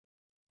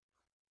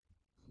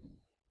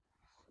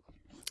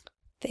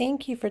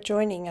Thank you for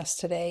joining us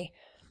today.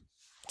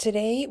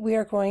 Today we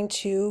are going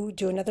to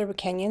do another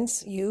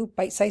Canyons U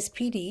bite-sized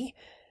PD.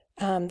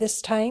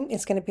 This time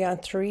it's going to be on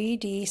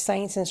 3D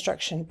science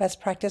instruction,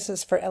 best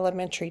practices for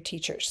elementary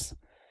teachers.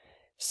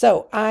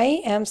 So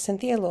I am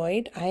Cynthia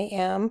Lloyd. I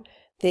am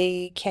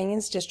the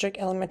Canyons District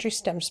Elementary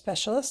STEM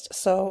Specialist.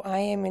 So I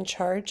am in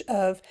charge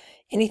of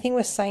anything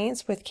with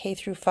science with K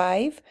through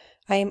 5.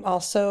 I am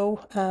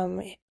also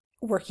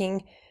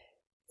working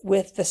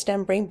with the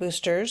STEM Brain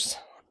Boosters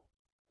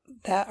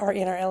that are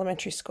in our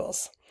elementary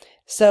schools.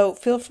 So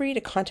feel free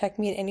to contact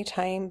me at any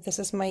time. This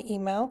is my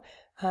email,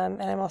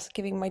 and I'm also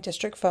giving my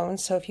district phone.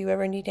 So if you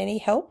ever need any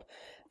help,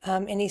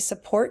 any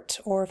support,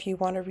 or if you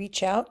want to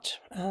reach out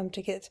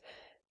to get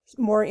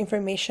more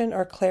information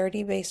or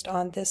clarity based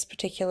on this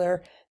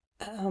particular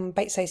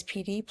bite-sized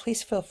PD,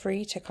 please feel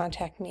free to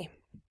contact me.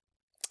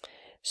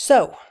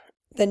 So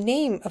the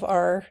name of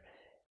our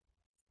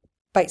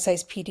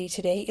bite-sized PD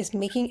today is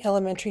Making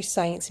Elementary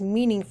Science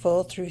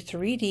Meaningful Through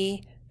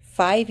 3D,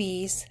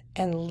 5Es,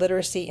 and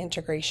Literacy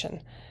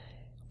Integration.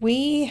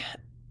 We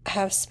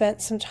have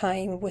spent some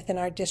time within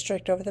our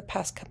district over the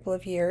past couple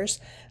of years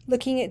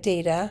looking at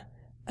data.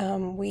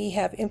 We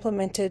have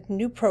implemented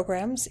new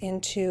programs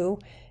into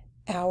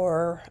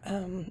our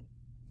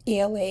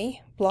ELA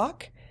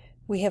block.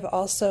 We have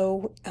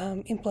also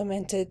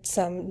implemented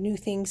some new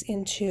things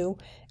into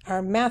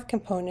our math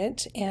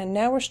component, and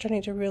now we're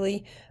starting to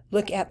really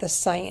look at the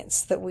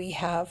science that we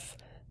have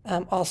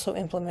also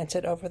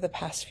implemented over the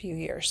past few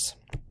years.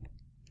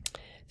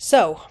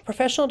 So,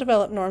 professional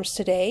development norms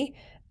today.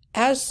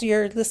 As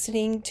you're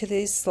listening to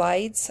these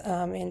slides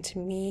and to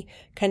me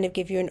kind of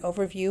give you an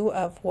overview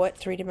of what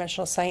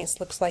three-dimensional science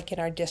looks like in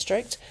our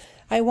district,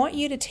 I want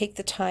you to take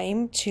the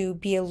time to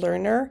be a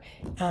learner,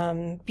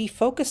 be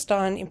focused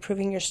on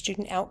improving your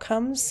student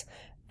outcomes.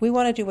 We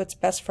want to do what's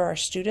best for our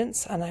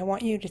students, and I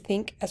want you to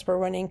think, as we're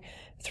running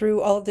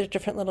through all of the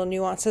different little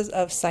nuances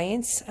of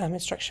science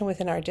instruction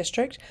within our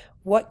district,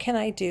 what can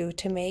I do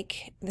to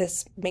make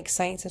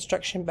science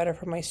instruction better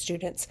for my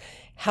students?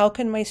 How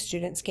can my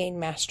students gain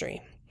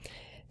mastery?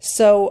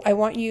 So I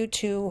want you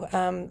to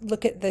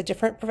look at the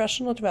different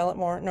professional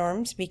development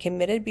norms, be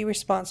committed, be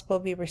responsible,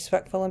 be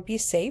respectful, and be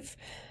safe.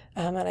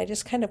 And I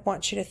just kind of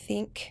want you to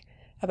think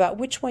about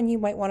which one you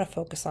might want to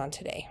focus on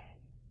today.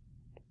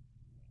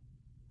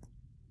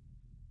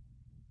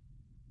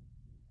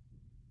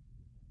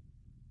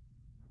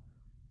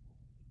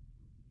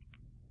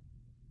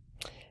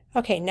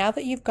 Okay, now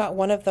that you've got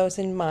one of those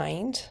in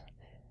mind,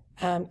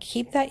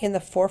 keep that in the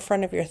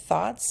forefront of your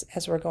thoughts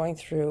as we're going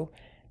through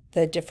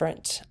the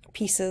different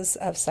pieces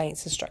of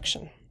science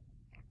instruction.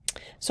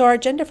 So our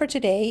agenda for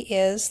today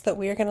is that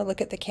we are going to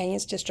look at the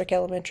Canyons District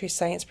Elementary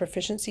Science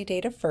Proficiency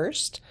data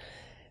first.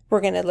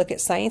 We're going to look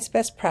at science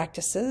best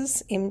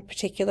practices, in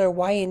particular,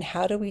 why and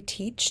how do we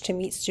teach to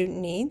meet student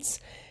needs.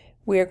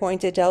 We are going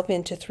to delve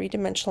into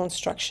three-dimensional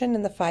instruction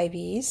and the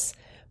 5Es.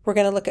 We're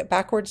going to look at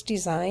backwards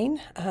design,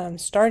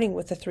 starting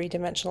with the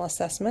three-dimensional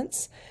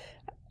assessments,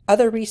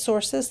 other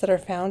resources that are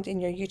found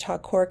in your Utah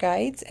core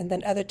guides, and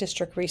then other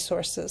district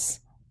resources.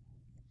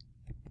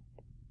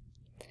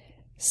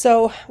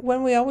 So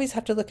when we always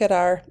have to look at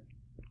our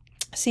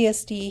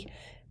CSD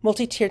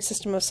multi-tiered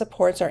system of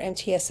supports, our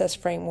MTSS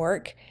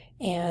framework,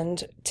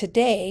 and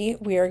today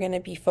we are going to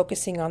be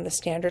focusing on the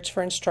standards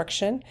for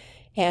instruction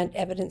and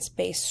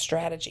evidence-based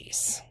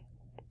strategies.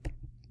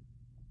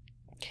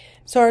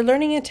 So our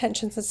learning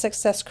intentions and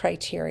success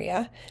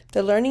criteria,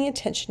 the learning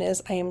intention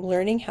is I am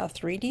learning how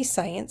 3D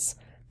science,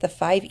 the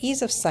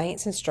 5Es of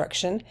science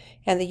instruction,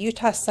 and the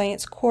Utah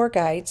Science Core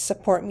Guide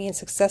support me in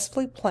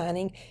successfully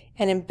planning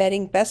and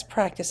embedding best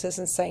practices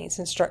in science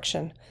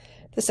instruction.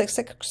 The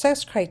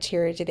success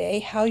criteria today,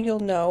 how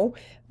you'll know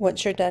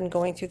once you're done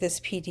going through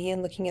this PD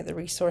and looking at the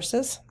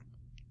resources.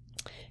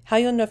 How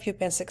you'll know if you've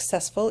been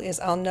successful is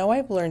I'll know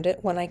I've learned it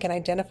when I can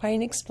identify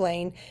and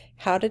explain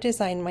how to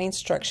design my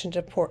instruction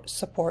to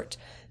support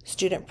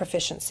student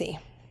proficiency.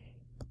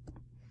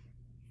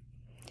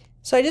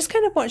 So I just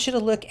kind of want you to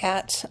look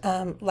at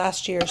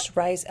last year's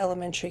RISE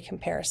elementary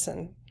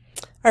comparison.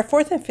 Our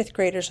 4th and 5th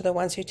graders are the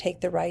ones who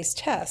take the RISE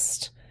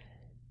test.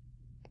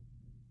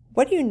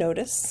 What do you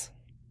notice?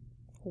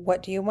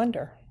 What do you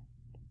wonder?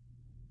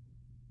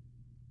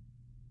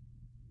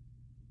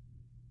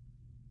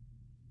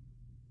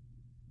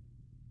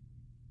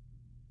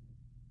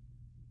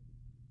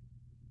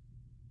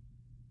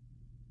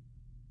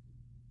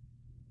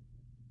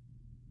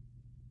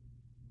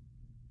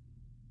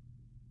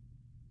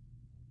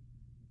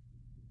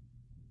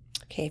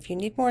 Okay, if you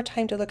need more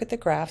time to look at the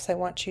graphs, I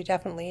want you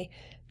definitely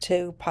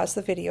to pause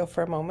the video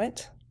for a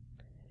moment.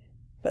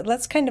 But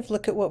let's kind of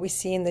look at what we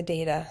see in the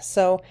data.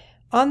 So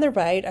on the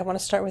right, I want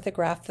to start with the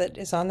graph that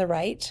is on the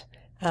right.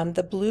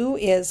 The blue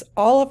is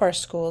all of our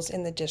schools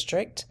in the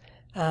district.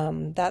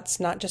 That's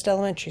not just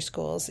elementary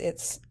schools,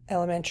 it's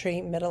elementary,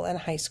 middle, and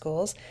high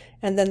schools.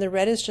 And then the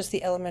red is just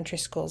the elementary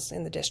schools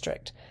in the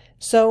district.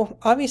 So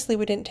obviously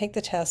we didn't take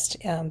the test,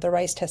 the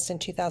RISE test in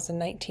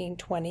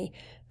 2019-20.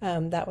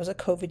 That was a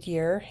COVID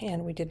year,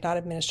 and we did not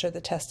administer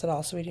the test at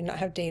all, so we do not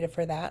have data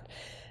for that.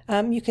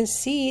 You can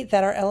see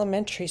that our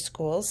elementary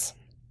schools,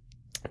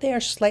 they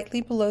are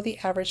slightly below the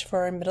average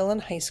for our middle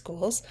and high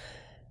schools.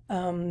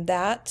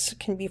 That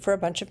can be for a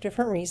bunch of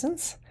different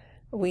reasons.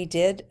 We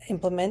did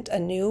implement a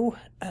new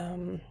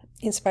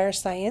Inspire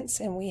Science,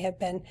 and we have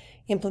been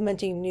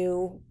implementing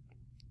new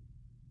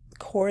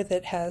core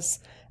that has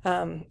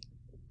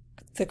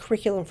the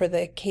curriculum for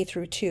the K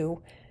through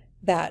 2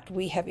 that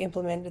we have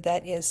implemented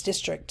that is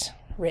district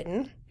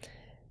written.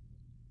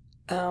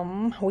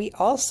 We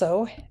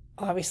also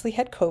obviously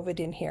had COVID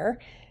in here.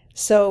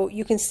 So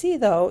you can see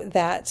though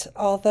that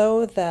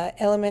although the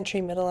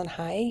elementary, middle, and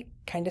high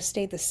kind of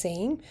stayed the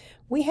same,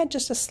 we had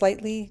just a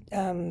slightly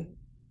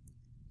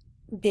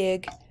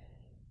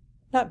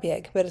not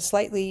big, but a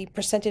slightly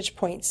percentage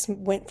points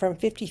went from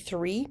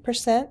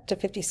 53% to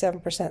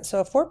 57%. So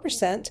a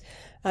 4%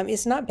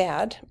 is not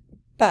bad,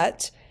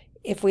 but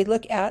if we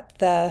look at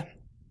the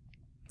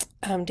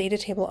data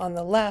table on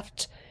the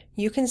left,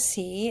 you can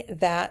see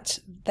that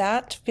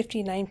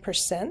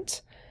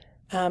 59%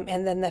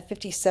 and then the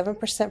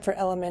 57% for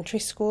elementary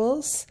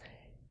schools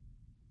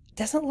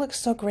doesn't look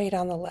so great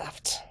on the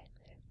left.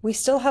 We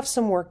still have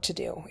some work to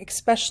do,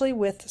 especially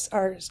with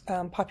our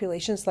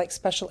populations like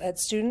special ed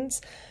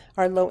students,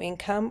 our low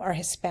income, our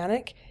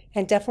Hispanic,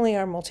 and definitely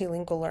our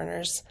multilingual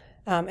learners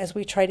as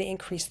we try to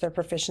increase their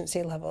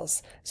proficiency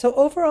levels. So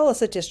overall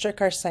as a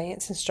district, our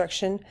science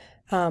instruction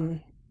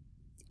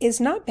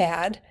is not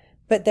bad,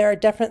 but there are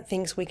definite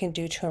things we can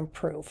do to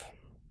improve.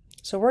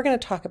 So we're going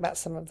to talk about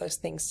some of those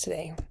things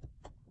today.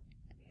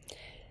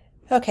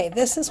 Okay,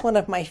 this is one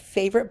of my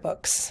favorite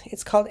books.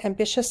 It's called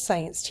Ambitious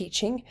Science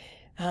Teaching.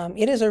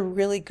 It is a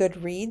really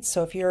good read,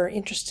 so if you're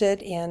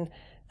interested in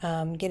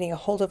getting a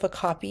hold of a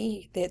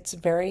copy, it's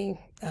very,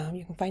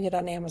 you can find it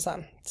on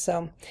Amazon.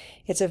 So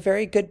it's a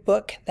very good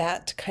book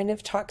that kind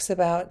of talks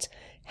about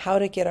how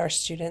to get our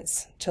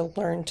students to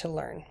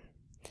learn.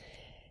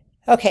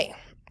 Okay,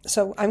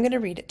 so I'm going to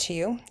read it to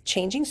you.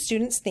 Changing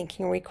students'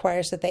 thinking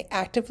requires that they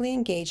actively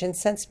engage in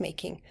sense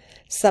making.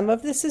 Some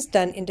of this is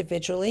done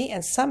individually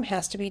and some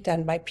has to be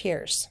done by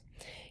peers.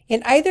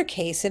 In either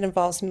case, it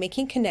involves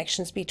making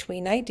connections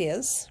between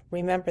ideas,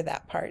 remember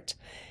that part,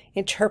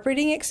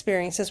 interpreting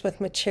experiences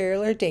with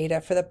material or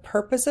data for the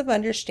purpose of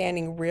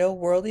understanding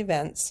real-world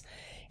events,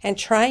 and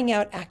trying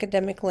out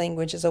academic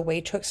language as a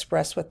way to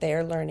express what they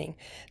are learning.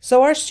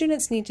 So our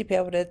students need to be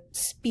able to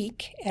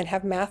speak and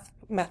have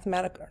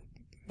mathematical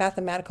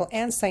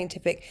and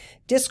scientific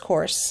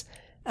discourse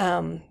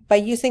by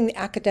using the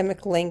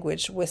academic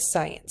language with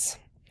science.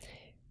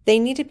 They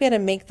need to be able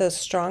to make those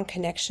strong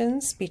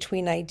connections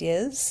between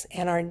ideas,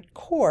 and our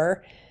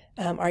core,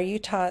 our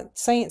Utah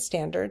science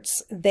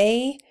standards,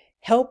 they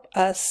help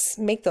us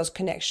make those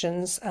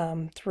connections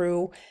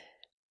through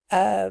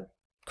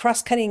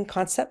cross-cutting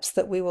concepts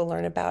that we will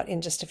learn about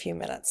in just a few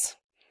minutes.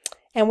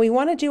 And we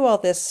want to do all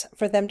this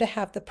for them to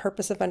have the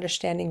purpose of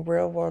understanding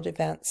real-world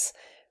events.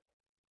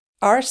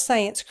 Our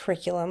science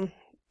curriculum,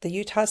 the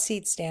Utah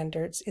Seed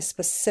Standards, is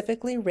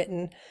specifically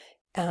written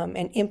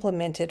and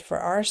implemented for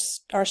our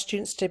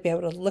students to be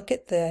able to look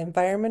at the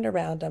environment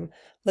around them,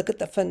 look at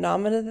the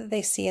phenomena that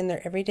they see in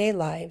their everyday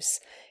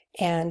lives,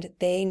 and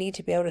they need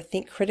to be able to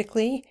think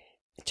critically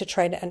to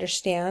try to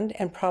understand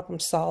and problem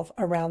solve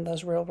around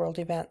those real-world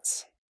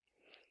events.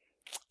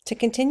 To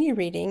continue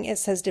reading, it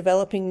says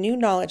developing new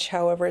knowledge,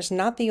 however, is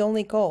not the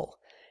only goal.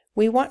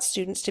 We want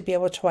students to be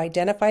able to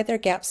identify their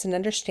gaps in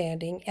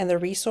understanding and the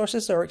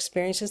resources or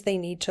experiences they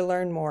need to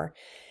learn more.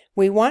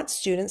 We want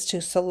students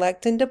to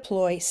select and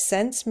deploy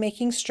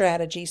sense-making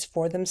strategies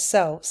for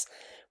themselves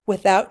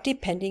without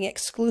depending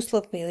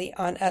exclusively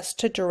on us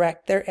to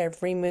direct their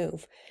every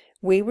move.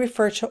 We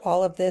refer to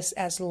all of this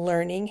as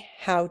learning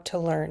how to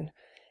learn.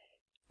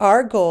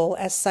 Our goal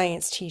as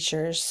science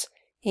teachers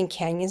in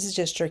Canyons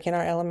District in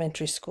our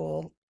elementary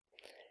school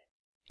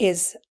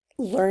is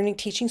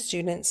teaching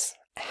students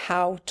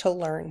how to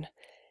learn.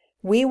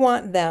 We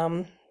want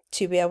them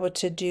to be able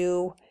to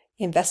do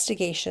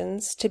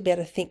investigations, to be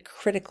able to think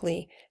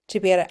critically, to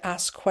be able to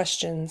ask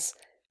questions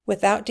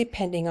without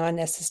depending on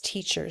us as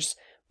teachers.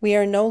 We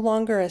are no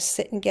longer a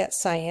sit and get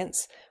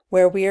science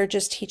where we are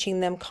just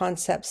teaching them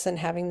concepts and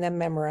having them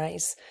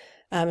memorize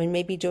and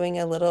maybe doing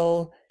a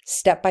little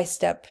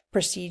step-by-step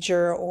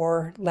procedure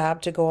or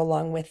lab to go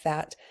along with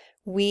that.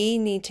 We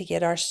need to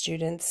get our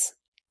students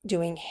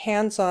doing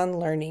hands-on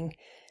learning,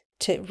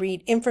 to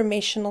read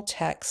informational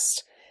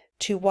text,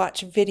 to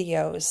watch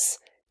videos,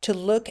 to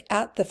look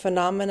at the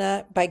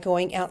phenomena by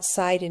going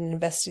outside and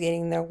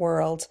investigating their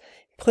world,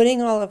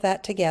 putting all of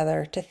that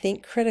together to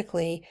think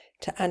critically,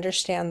 to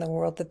understand the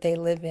world that they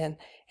live in.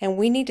 And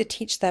we need to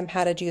teach them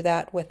how to do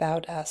that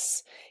without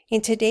us.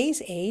 In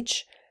today's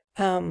age,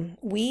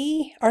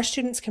 our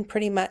students can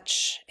pretty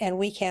much, and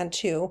we can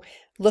too,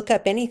 look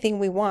up anything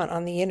we want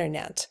on the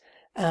internet.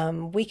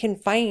 We can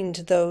find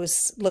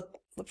those,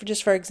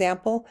 just for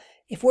example,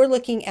 if we're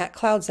looking at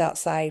clouds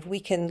outside,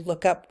 we can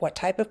look up what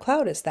type of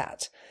cloud is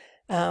that.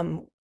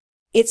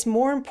 It's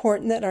more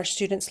important that our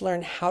students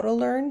learn how to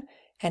learn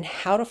and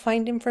how to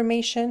find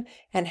information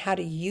and how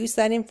to use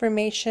that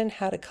information,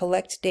 how to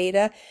collect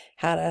data,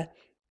 how to,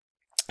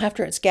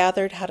 after it's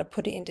gathered, how to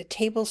put it into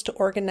tables to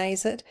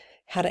organize it,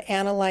 how to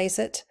analyze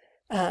it,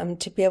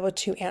 to be able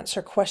to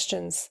answer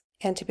questions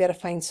and to be able to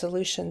find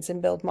solutions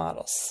and build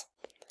models.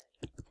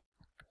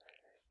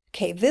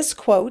 Okay, this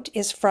quote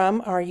is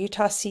from our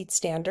Utah Seed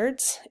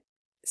Standards. It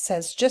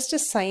says, just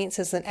as science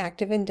is an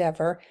active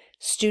endeavor,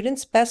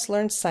 students best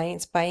learn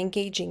science by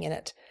engaging in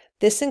it.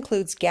 This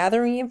includes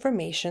gathering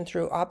information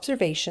through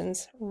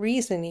observations,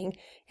 reasoning,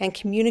 and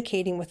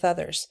communicating with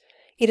others.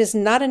 It is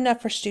not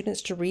enough for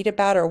students to read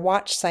about or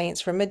watch science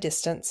from a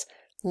distance.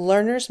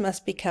 Learners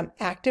must become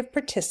active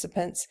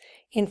participants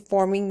in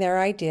forming their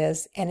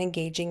ideas and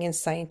engaging in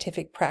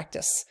scientific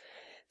practice.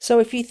 So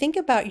if you think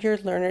about your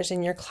learners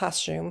in your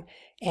classroom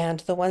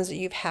and the ones that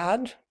you've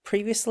had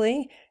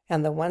previously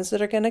and the ones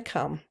that are going to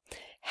come,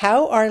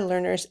 how are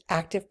learners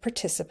active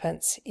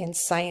participants in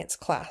science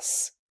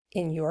class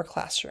in your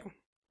classroom?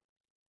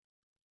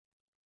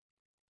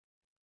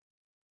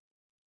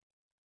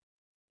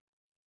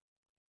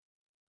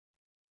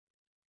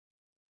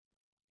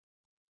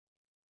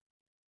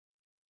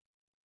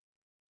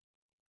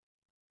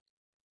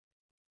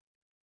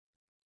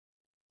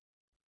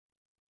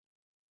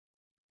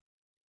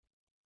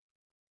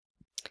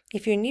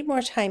 If you need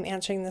more time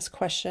answering this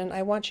question,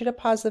 I want you to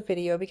pause the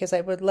video because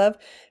I would love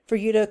for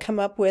you to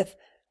come up with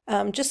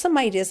just some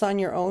ideas on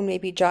your own,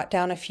 maybe jot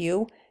down a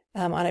few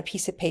on a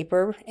piece of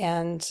paper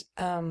and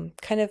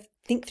kind of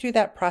think through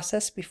that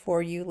process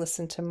before you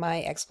listen to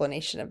my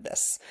explanation of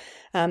this.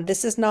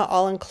 This is not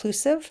all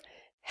inclusive.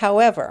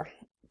 However,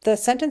 the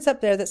sentence up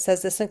there that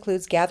says this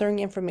includes gathering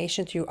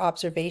information through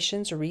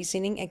observations,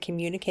 reasoning, and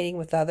communicating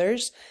with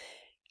others.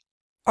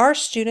 Our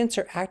students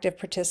are active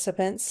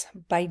participants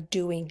by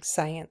doing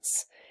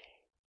science.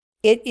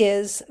 It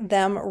is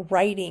them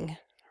writing,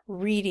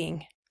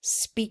 reading,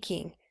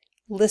 speaking,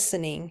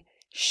 listening,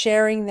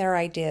 sharing their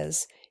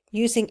ideas,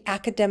 using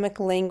academic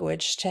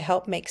language to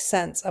help make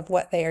sense of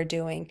what they are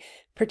doing,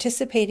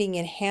 participating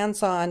in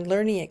hands-on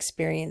learning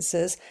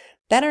experiences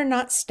that are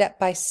not step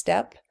by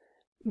step,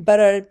 but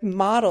are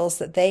models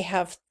that they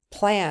have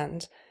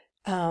planned,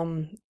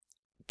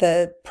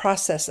 the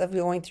process of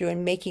going through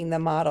and making the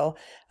model,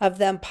 of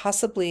them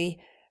possibly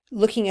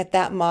looking at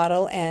that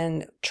model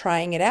and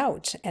trying it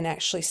out and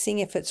actually seeing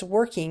if it's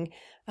working,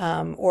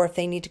 or if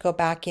they need to go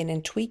back in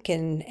and tweak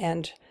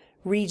and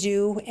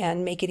redo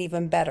and make it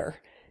even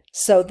better.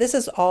 So this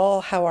is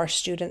all how our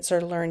students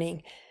are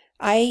learning.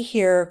 I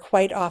hear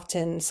quite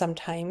often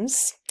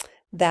sometimes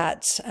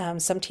that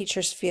some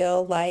teachers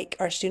feel like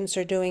our students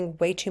are doing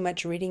way too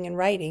much reading and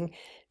writing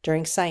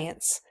during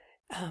science.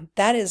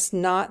 That is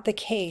not the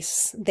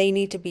case. They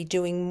need to be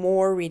doing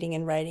more reading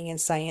and writing in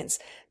science.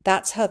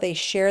 That's how they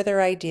share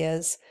their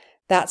ideas.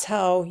 That's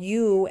how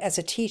you as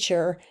a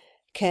teacher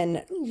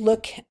can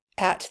look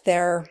at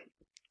their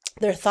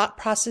thought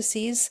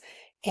processes,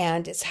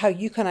 and it's how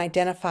you can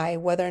identify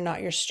whether or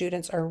not your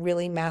students are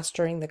really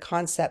mastering the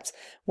concepts,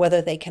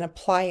 whether they can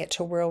apply it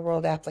to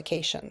real-world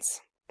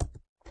applications.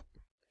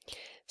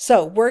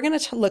 So we're going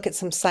to look at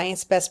some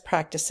science best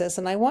practices,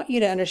 and I want you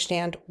to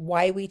understand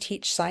why we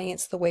teach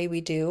science the way we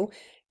do,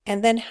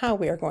 and then how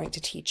we are going to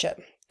teach it.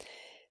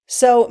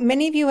 So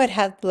many of you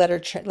had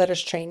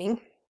letters training,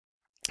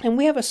 and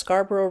we have a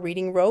Scarborough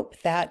reading rope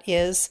that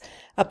is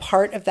a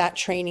part of that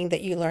training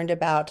that you learned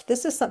about.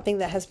 This is something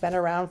that has been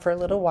around for a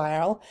little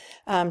while.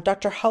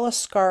 Dr. Hollis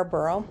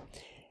Scarborough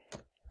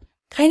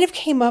kind of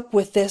came up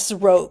with this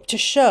rope to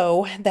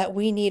show that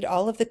we need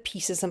all of the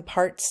pieces and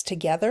parts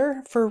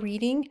together for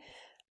reading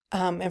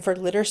and for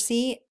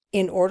literacy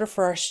in order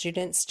for our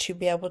students to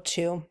be able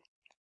to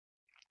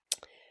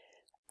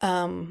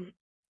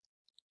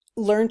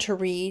learn to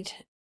read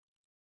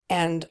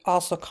and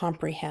also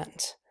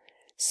comprehend.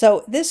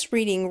 So this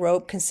reading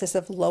rope consists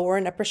of lower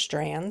and upper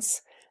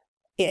strands.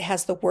 It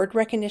has the word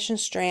recognition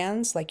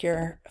strands, like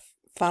your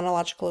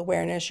phonological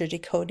awareness, your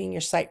decoding,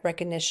 your sight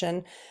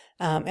recognition,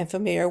 and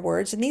familiar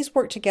words. And these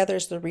work together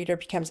as the reader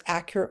becomes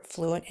accurate,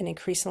 fluent, and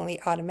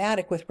increasingly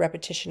automatic with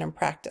repetition and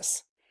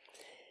practice.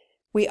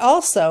 We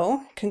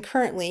also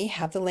concurrently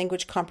have the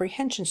language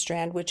comprehension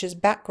strand, which is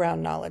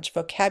background knowledge,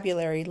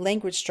 vocabulary,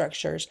 language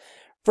structures,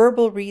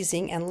 verbal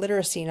reasoning, and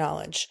literacy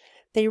knowledge.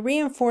 They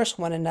reinforce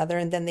one another,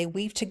 and then they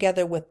weave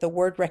together with the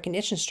word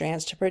recognition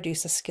strands to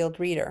produce a skilled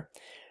reader.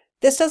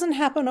 This doesn't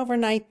happen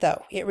overnight,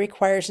 though. It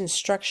requires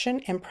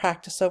instruction and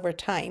practice over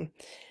time.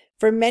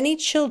 For many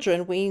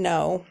children, we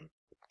know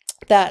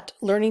that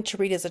learning to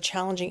read is a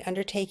challenging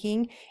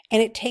undertaking,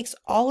 and it takes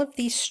all of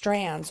these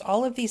strands,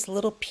 all of these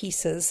little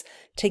pieces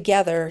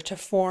together to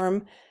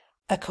form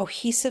a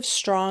cohesive,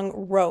 strong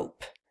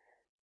rope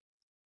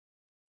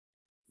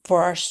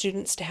for our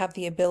students to have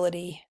the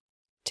ability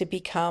to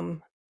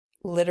become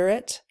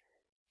literate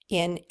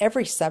in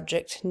every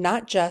subject,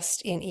 not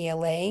just in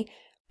ELA,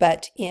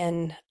 but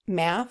in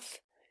math,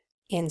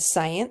 in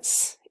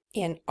science,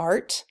 in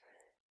art.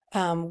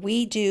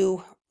 We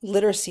do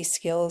literacy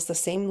skills, the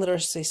same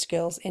literacy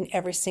skills in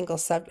every single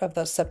of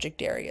those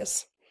subject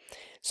areas.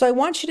 So I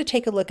want you to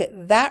take a look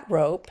at that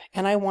rope,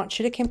 and I want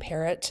you to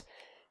compare it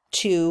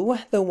to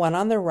the one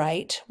on the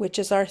right, which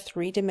is our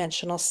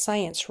three-dimensional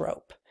science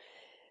rope.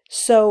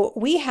 So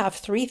we have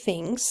three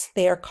things.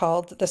 They are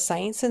called the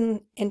science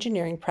and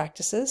engineering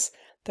practices,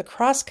 the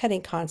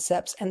cross-cutting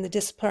concepts, and the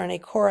disciplinary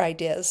core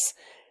ideas.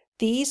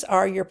 These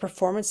are your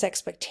performance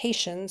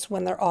expectations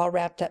when they're all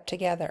wrapped up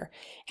together.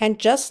 And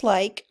just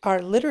like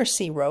our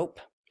literacy rope,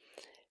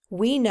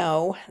 we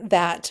know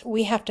that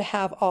we have to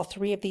have all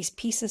three of these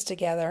pieces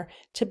together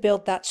to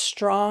build that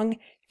strong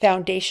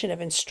foundation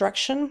of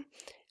instruction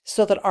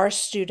so that our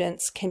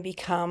students can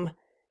become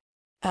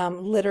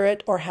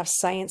literate or have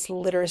science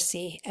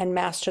literacy and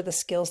master the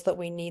skills that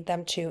we need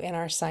them to in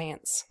our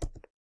science.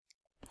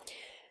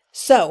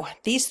 So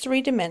these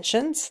three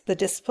dimensions, the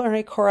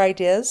disciplinary core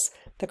ideas,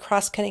 the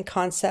cross-cutting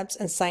concepts,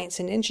 and science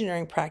and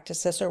engineering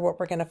practices are what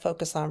we're going to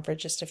focus on for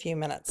just a few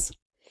minutes.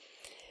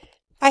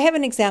 I have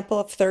an example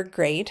of third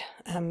grade.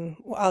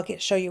 I'll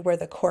show you where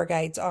the core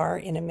guides are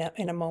in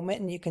a moment,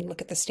 and you can look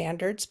at the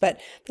standards,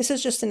 but this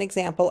is just an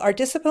example. Our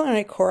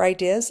disciplinary core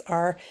ideas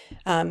are,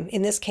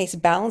 in this case,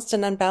 balanced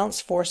and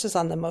unbalanced forces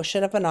on the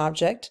motion of an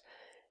object.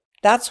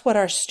 That's what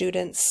our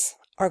students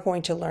are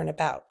going to learn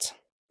about.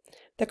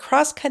 The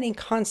cross-cutting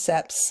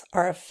concepts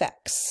are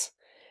effects.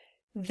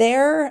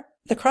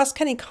 The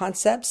cross-cutting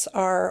concepts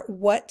are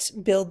what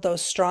build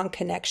those strong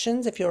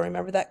connections. If you'll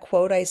remember that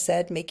quote I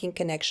said, making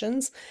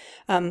connections.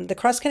 The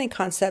cross-cutting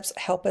concepts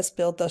help us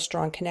build those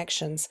strong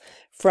connections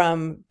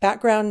from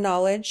background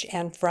knowledge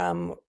and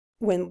from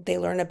when they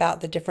learn about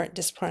the different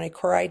disciplinary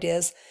core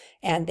ideas,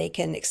 and they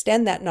can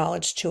extend that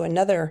knowledge to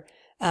another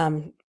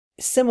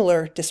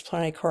similar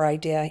disciplinary core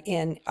idea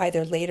in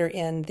either later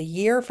in the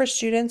year for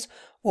students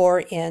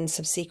or in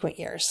subsequent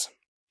years.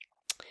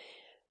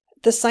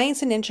 The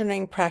science and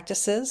engineering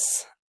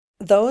practices,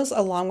 those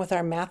along with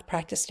our math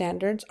practice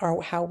standards are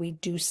how we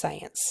do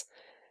science.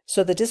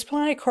 So the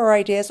disciplinary core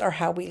ideas are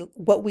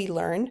what we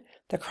learn.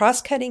 The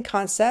cross-cutting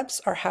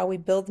concepts are how we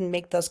build and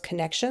make those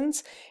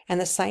connections.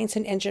 And the science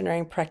and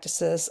engineering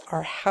practices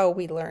are how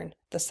we learn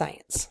the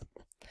science.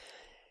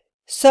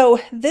 So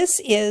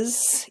this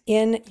is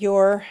in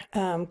your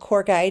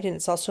core guide, and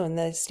it's also in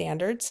the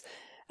standards,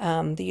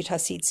 the Utah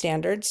Seed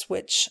Standards,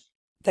 which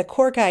the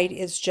core guide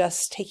is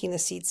just taking the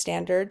seed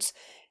standards,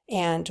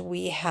 and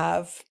we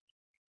have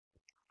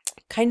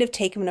kind of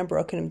taken them and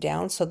broken them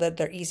down so that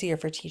they're easier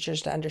for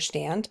teachers to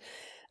understand.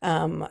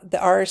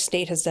 Our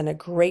state has done a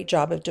great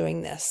job of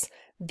doing this.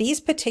 These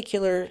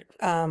particular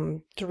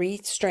three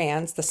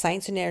strands, the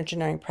science and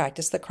engineering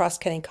practice, the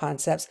cross-cutting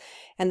concepts,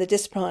 and the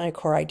disciplinary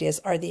core ideas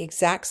are the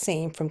exact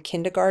same from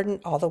kindergarten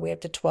all the way up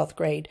to 12th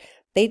grade.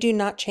 They do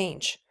not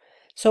change.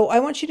 So I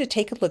want you to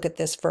take a look at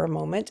this for a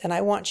moment, and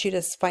I want you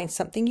to find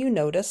something you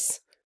notice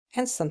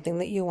and something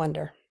that you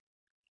wonder.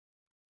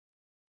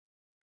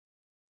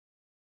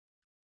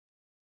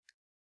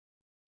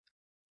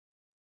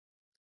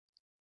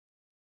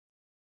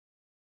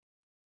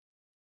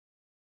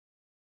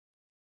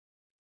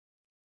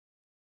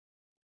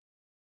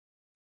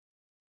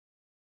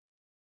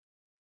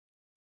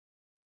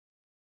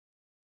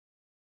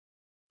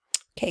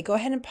 Okay, go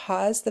ahead and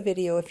pause the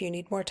video if you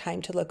need more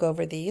time to look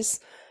over these.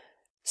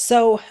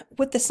 So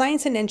with the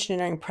science and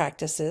engineering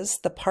practices,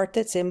 the part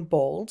that's in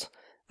bold,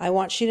 I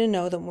want you to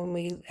know that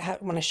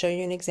when I show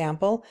you an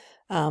example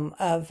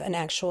of an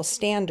actual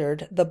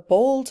standard, the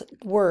bold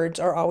words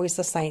are always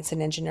the science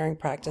and engineering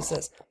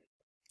practices.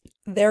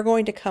 They're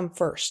going to come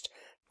first.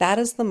 That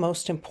is the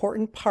most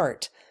important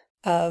part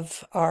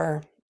of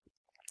our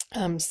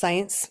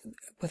science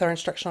with our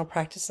instructional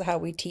practice, how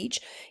we teach,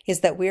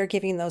 is that we are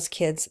giving those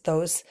kids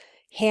those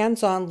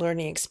hands-on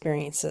learning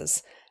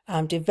experiences,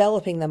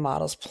 developing the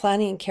models,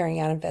 planning and carrying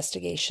out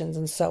investigations,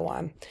 and so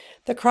on.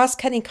 The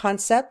cross-cutting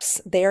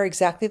concepts, they are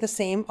exactly the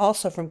same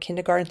also from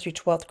kindergarten through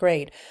 12th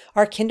grade.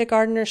 Our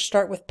kindergartners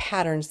start with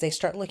patterns. They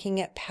start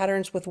looking at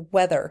patterns with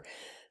weather,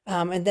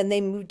 and then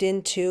they moved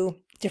into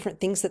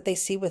different things that they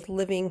see with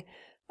living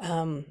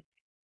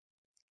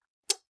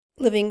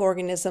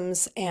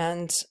organisms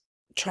and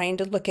trying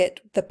to look at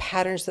the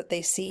patterns that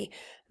they see.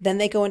 Then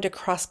they go into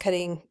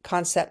cross-cutting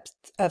concepts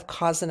of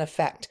cause and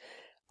effect.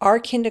 Our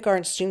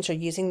kindergarten students are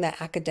using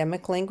that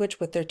academic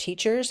language with their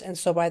teachers, and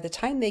so by the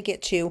time they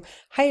get to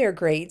higher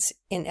grades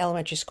in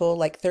elementary school,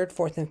 like 3rd,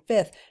 4th, and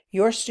 5th,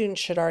 your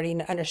students should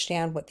already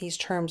understand what these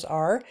terms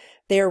are.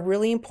 They are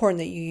really important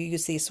that you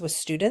use these with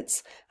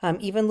students.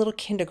 Even little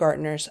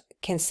kindergartners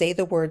can say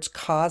the words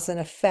cause and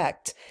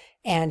effect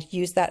and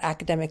use that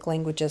academic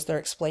language as they're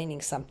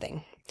explaining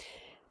something.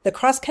 The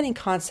cross-cutting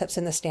concepts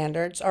in the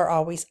standards are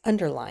always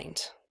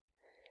underlined.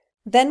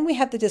 Then we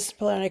have the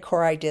disciplinary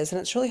core ideas,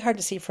 and it's really hard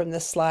to see from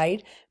this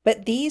slide,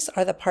 but these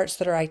are the parts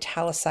that are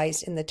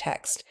italicized in the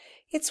text.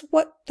 It's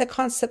what the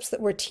concepts that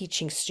we're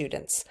teaching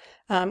students.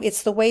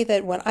 It's the way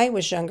that when I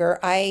was younger,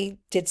 I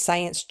did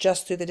science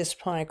just through the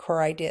disciplinary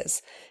core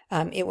ideas.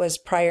 It was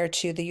prior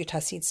to the Utah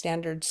Seed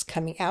Standards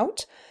coming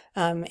out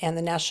and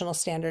the national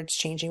standards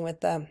changing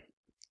with the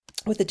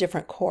with a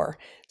different core.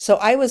 So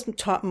I was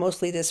taught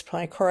mostly this,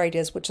 my core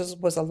ideas, which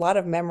was a lot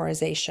of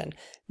memorization,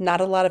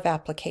 not a lot of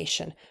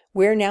application.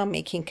 We're now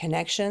making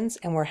connections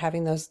and we're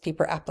having those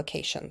deeper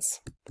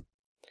applications.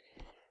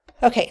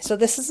 Okay, so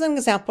this is an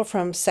example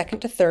from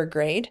 2nd to 3rd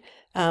grade.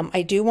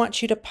 I do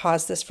want you to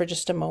pause this for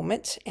just a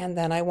moment, and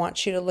then I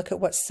want you to look at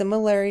what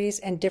similarities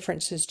and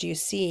differences do you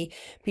see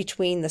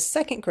between the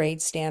 2nd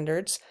grade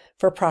standards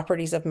for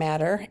properties of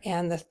matter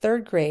and the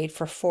 3rd grade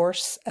for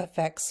force,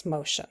 effects,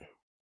 motion.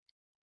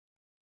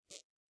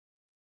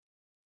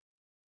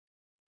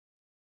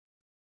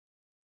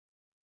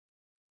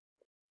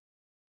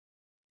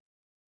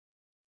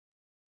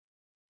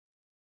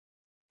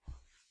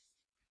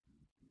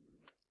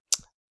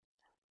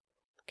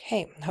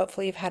 Okay,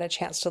 hopefully you've had a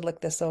chance to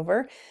look this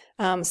over.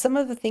 Some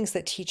of the things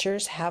that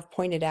teachers have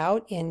pointed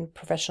out in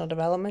professional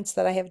developments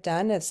that I have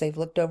done as they've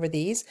looked over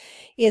these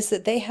is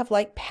that they have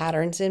like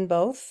patterns in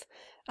both.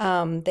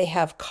 They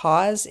have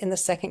cause in the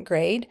 2nd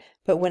grade,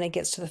 but when it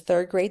gets to the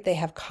 3rd grade, they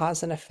have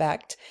cause and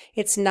effect.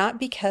 It's not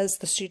because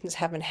the students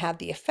haven't had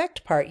the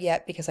effect part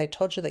yet, because I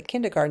told you that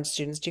kindergarten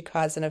students do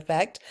cause and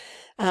effect.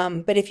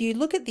 But if you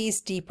look at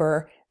these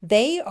deeper,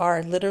 they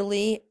are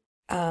literally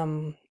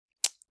kind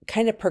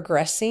of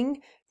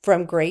progressing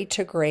from grade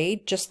to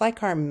grade, just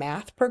like our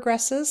math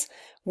progresses,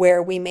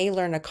 where we may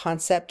learn a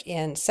concept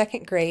in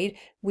 2nd grade,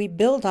 we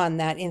build on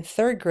that in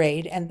 3rd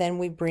grade, and then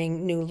we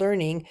bring new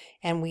learning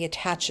and we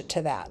attach it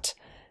to that.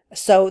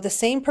 So the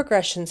same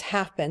progressions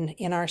happen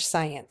in our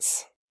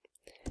science.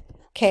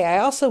 Okay, I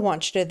also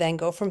want you to then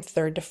go from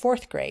 3rd to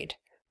 4th grade.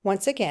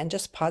 Once again,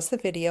 just pause the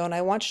video and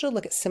I want you to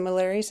look at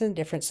similarities and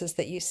differences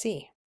that you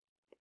see.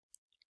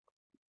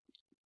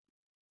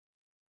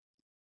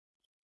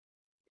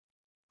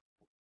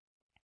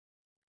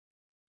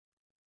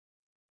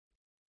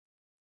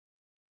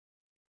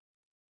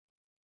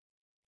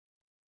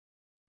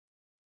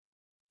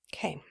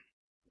 Okay,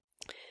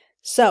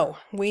 so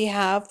we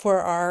have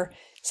for our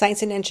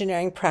science and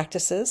engineering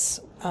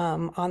practices,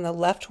 on the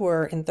left,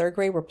 we're in 3rd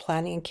grade, we're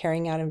planning and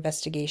carrying out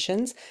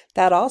investigations.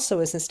 That also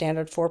is in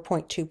standard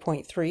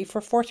 4.2.3 for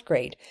 4th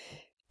grade.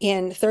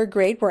 In 3rd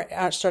grade,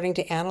 we're starting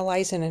to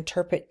analyze and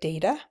interpret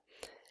data.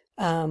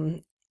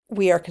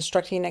 We are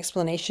constructing an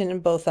explanation in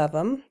both of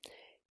them.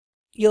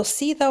 You'll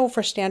see though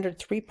for standard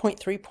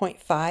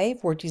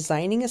 3.3.5, we're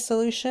designing a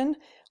solution,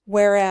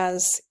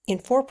 whereas in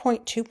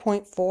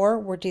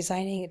 4.2.4, we're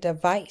designing a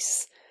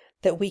device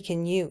that we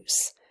can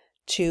use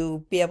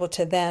to be able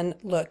to then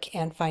look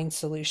and find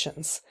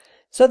solutions.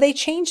 So they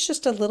change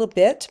just a little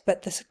bit,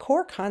 but the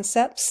core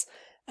concepts,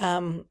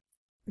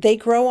 they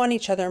grow on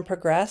each other and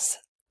progress.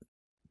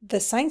 The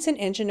science and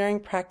engineering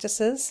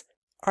practices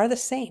are the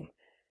same.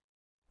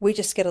 We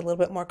just get a little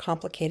bit more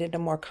complicated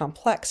and more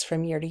complex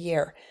from year to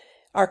year.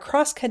 Our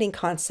cross-cutting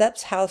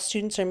concepts, how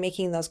students are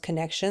making those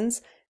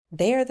connections,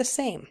 they are the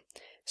same.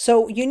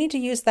 So you need to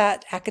use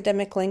that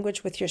academic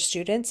language with your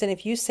students. And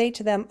if you say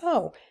to them,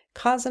 oh,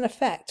 cause and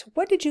effect,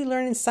 what did you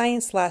learn in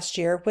science last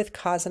year with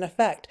cause and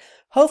effect?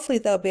 Hopefully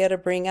they'll be able to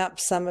bring up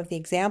some of the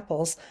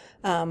examples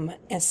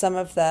and some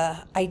of the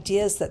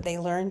ideas that they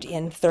learned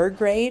in 3rd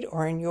grade,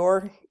 or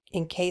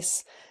in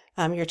case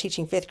you're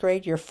teaching 5th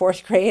grade, your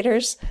 4th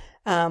graders,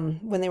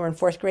 when they were in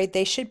 4th grade,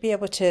 they should be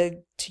able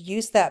to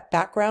use that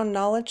background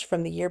knowledge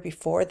from the year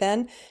before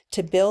then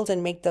to build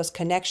and make those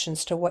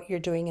connections to what you're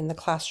doing in the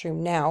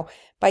classroom now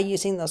by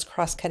using those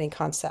cross-cutting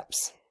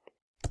concepts.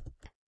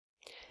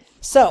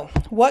 So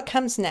what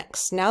comes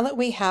next? Now that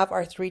we have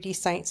our 3D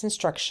science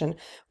instruction,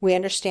 we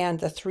understand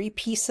the 3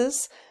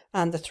 pieces,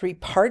 the 3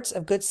 parts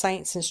of good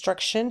science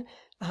instruction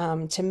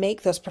to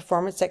make those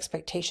performance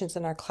expectations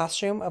in our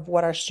classroom of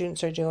what our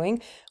students are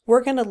doing.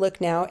 We're going to look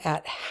now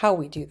at how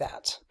we do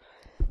that.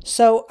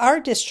 So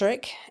our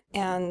district,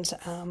 and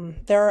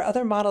there are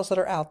other models that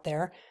are out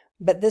there,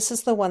 but this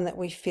is the one that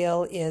we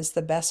feel is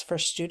the best for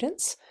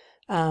students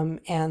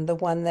and the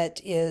one that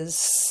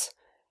is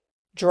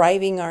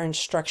driving our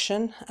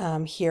instruction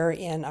here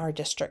in our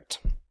district.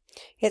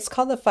 It's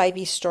called the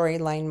 5E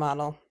storyline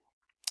model.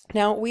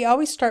 Now, we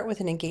always start with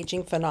an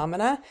engaging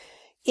phenomena.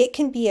 It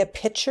can be a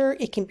picture,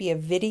 it can be a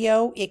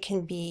video, it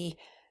can be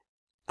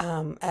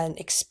an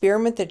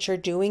experiment that you're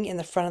doing in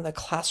the front of the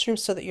classroom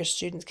so that your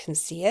students can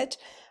see it.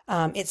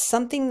 It's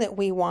something that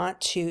we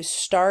want to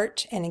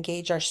start and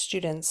engage our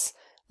students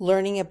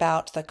learning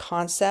about the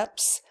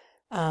concepts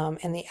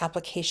and the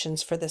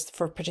applications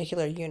for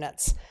particular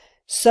units.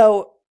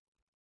 So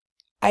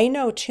I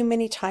know too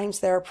many times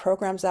there are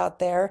programs out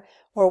there,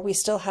 or we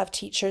still have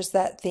teachers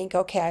that think,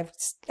 okay,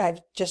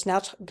 I've just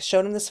now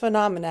shown them this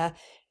phenomena.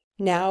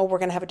 Now we're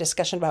going to have a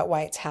discussion about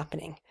why it's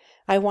happening.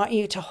 I want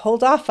you to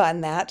hold off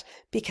on that,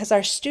 because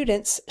our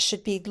students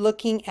should be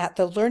looking at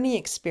the learning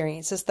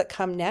experiences that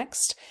come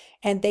next,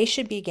 and they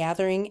should be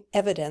gathering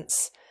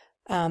evidence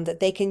that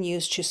they can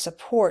use to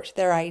support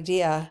their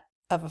idea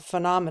of a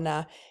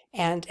phenomena.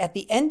 And at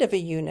the end of a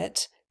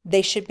unit,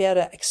 they should be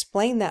able to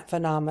explain that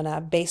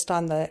phenomena based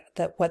on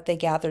what they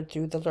gathered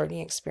through the learning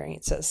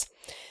experiences.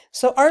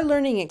 So our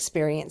learning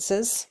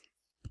experiences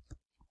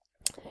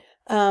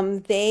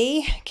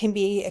They can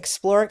be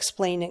explore,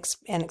 explain,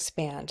 and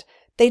expand.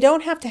 They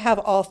don't have to have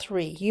all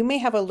three. You may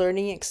have a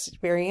learning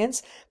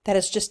experience that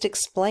is just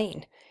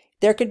explain.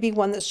 There could be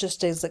one that's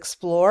just as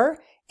explore.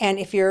 And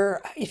if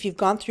you've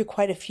gone through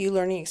quite a few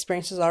learning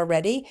experiences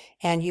already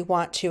and you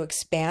want to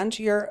expand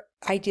your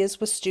ideas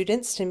with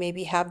students to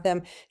maybe have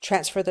them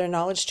transfer their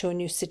knowledge to a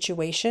new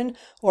situation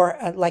or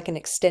like an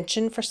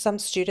extension for some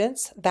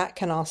students, that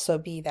can also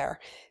be there.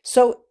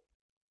 So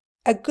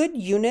a good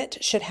unit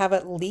should have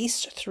at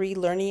least 3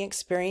 learning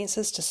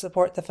experiences to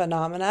support the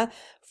phenomena.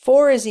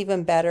 4 is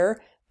even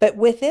better, but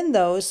within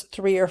those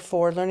 3 or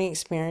 4 learning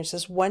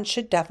experiences, one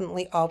should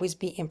definitely always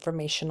be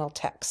informational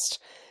text.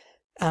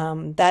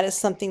 That is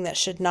something that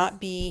should not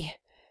be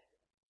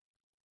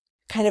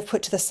kind of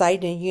put to the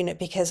side in a unit,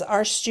 because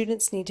our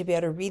students need to be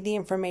able to read the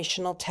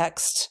informational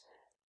text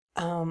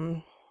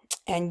and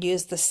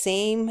use the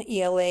same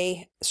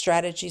ELA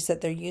strategies that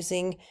they're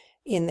using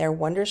in their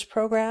Wonders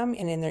program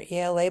and in their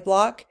ELA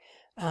block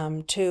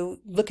to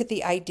look at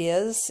the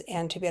ideas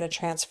and to be able to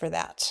transfer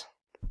that.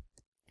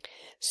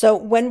 So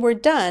when we're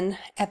done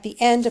at the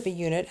end of a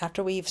unit,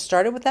 after we've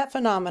started with that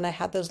phenomena,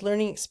 had those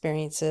learning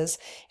experiences,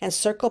 and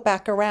circle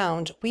back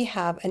around, we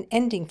have an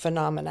ending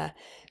phenomena.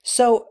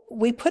 So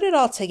we put it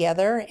all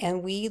together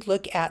and we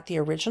look at the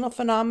original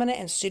phenomena,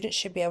 and students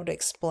should be able to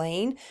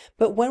explain.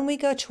 But when we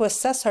go to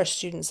assess our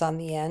students on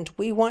the end,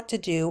 we want to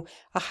do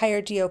a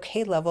higher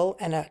DOK level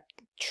and a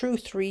true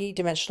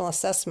 3-dimensional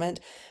assessment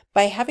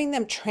by having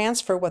them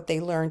transfer what they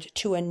learned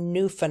to a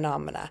new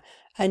phenomena,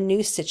 a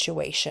new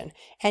situation.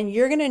 And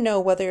you're going to know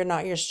whether or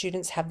not your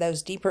students have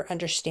those deeper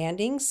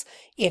understandings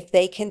if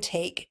they can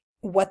take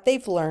what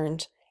they've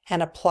learned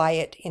and apply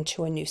it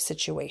into a new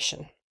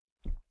situation.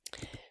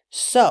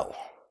 So,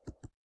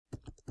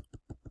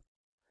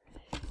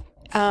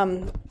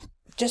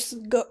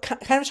 just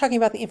kind of talking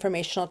about the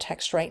informational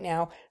text right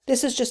now.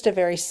 This is just a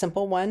very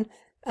simple one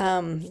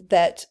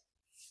that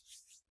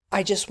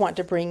I just want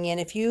to bring in.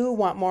 If you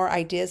want more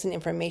ideas and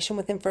information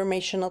with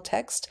informational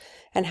text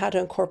and how to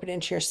incorporate it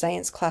into your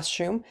science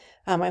classroom,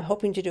 I'm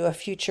hoping to do a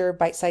future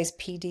bite-sized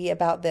PD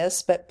about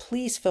this, but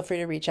please feel free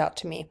to reach out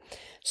to me.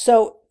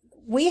 So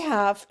we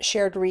have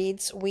shared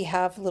reads, we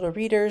have little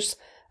readers,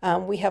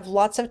 we have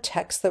lots of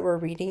text that we're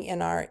reading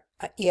in our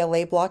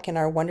ELA block in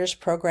our Wonders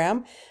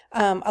program.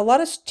 A lot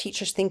of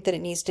teachers think that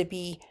it needs to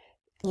be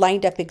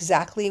lined up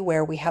exactly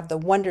where we have the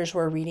Wonders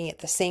we're reading at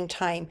the same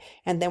time,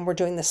 and then we're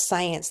doing the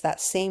science that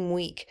same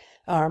week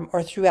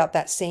or throughout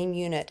that same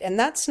unit. And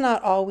that's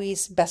not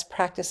always best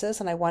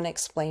practices, and I want to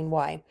explain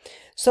why.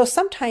 So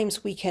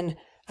sometimes we can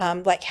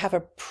like have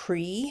a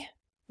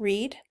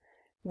pre-read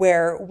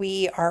where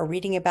we are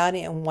reading about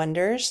it in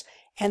Wonders,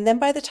 and then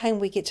by the time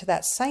we get to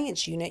that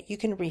science unit, you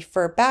can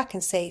refer back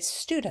and say,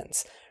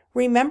 students,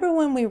 remember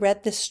when we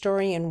read this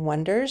story in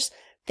Wonders?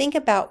 Think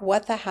about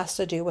what that has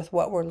to do with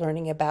what we're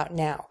learning about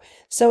now.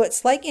 So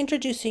it's like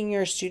introducing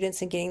your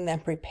students and getting them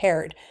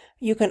prepared.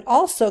 You can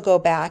also go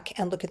back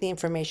and look at the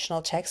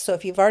informational text. So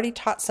if you've already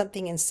taught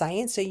something in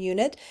science, a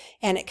unit,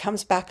 and it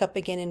comes back up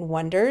again in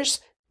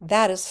Wonders,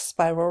 that is a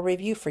spiral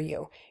review for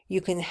you.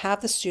 You can have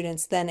the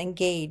students then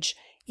engage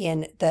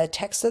in the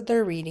text that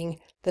they're reading,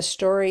 the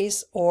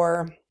stories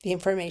or the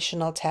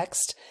informational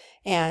text,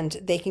 and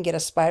they can get a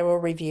spiral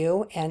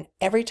review. And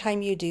every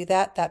time you do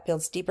that, that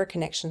builds deeper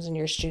connections in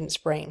your student's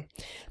brain.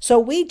 So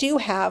we do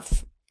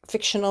have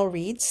fictional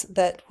reads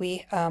that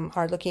we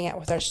are looking at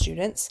with our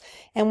students,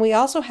 and we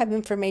also have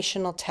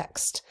informational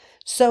text.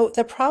 So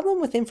the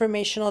problem with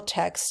informational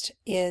text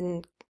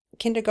in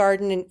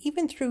kindergarten and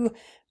even through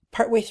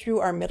partway through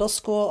our middle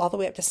school, all the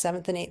way up to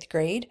 7th and 8th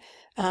grade,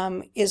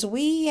 is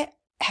we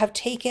have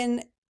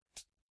taken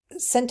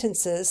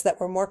sentences that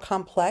were more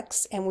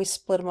complex and we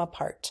split them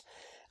apart.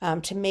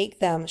 To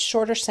make them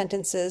shorter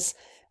sentences.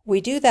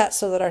 We do that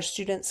so that our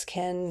students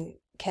can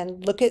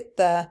look at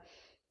the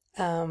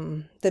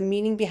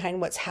meaning behind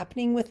what's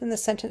happening within the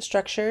sentence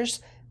structures.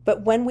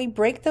 But when we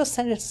break those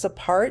sentences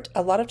apart,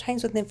 a lot of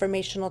times with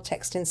informational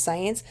text in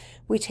science,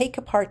 we take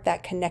apart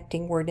that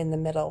connecting word in the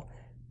middle.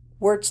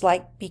 Words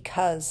like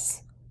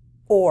because,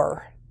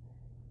 or,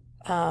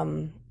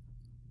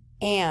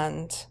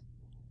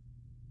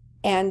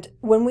 and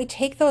when we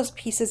take those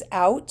pieces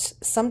out,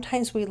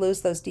 sometimes we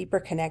lose those deeper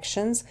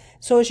connections.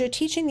 So as you're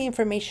teaching the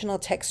informational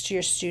text to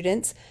your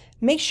students,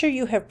 make sure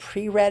you have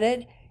pre-read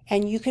it,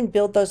 and you can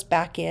build those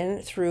back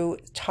in through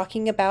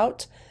talking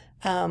about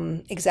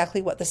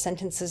exactly what the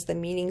sentences, the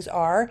meanings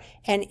are.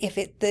 And if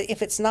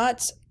it's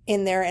not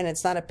in there and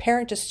it's not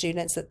apparent to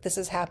students that this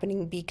is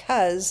happening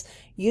because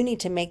you need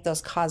to make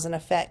those cause and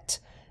effect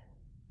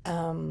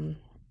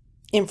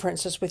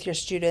inferences with your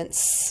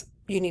students,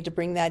 you need to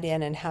bring that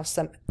in and have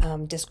some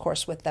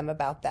discourse with them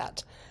about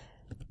that.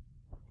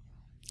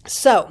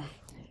 So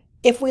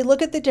if we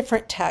look at the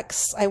different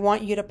texts, I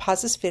want you to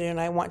pause this video and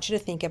I want you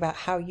to think about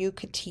how you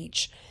could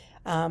teach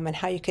and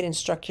how you could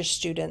instruct your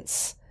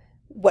students.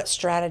 What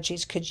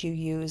strategies could you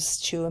use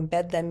to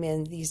embed them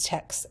in these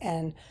texts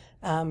and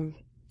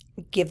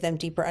give them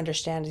deeper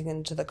understanding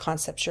into the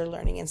concepts you're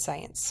learning in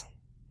science?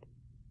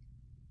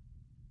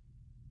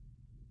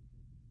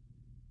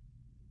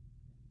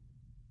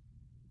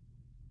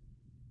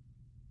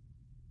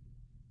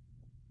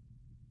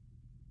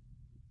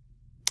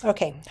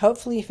 Okay,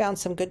 hopefully you found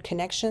some good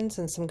connections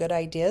and some good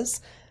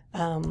ideas.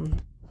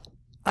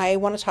 I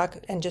want to talk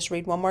and just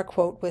read one more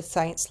quote with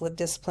science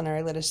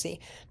disciplinary literacy.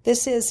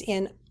 This is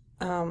in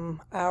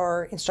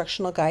our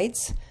instructional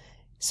guides.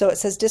 So it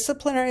says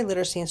disciplinary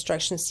literacy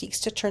instruction seeks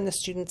to turn the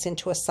students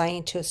into a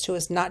scientist who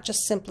is not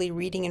just simply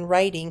reading and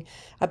writing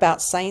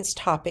about science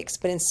topics,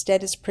 but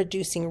instead is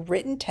producing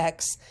written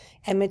texts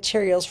and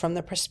materials from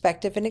the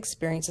perspective and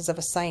experiences of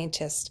a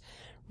scientist.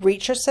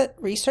 Research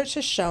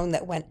has shown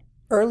that when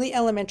early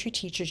elementary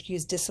teachers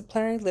use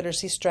disciplinary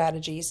literacy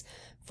strategies,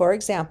 for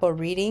example,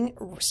 reading,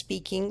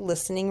 speaking,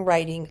 listening,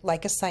 writing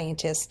like a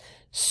scientist,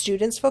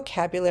 students'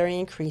 vocabulary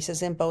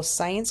increases in both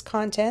science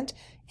content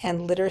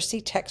and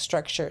literacy text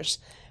structures.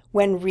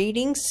 When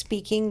reading,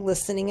 speaking,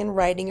 listening, and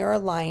writing are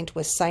aligned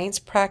with science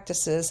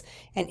practices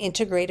and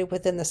integrated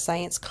within the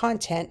science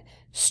content,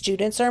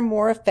 students are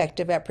more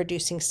effective at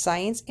producing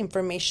science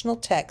informational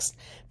text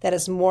that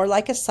is more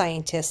like a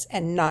scientist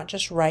and not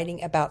just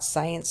writing about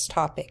science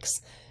topics.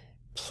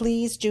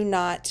 Please do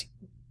not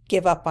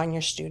give up on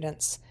your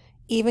students.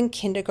 Even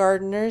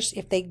kindergartners,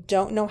 if they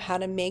don't know how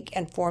to make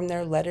and form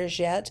their letters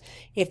yet,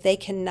 if they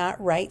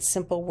cannot write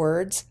simple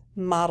words,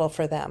 model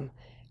for them.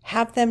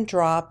 Have them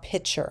draw a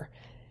picture.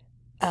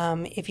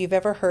 If you've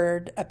ever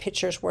heard a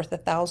picture's worth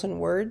 1,000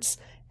 words,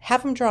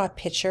 have them draw a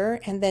picture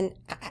and then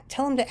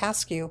tell them to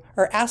ask you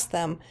or ask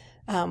them,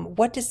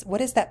 what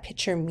does that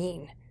picture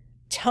mean?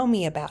 Tell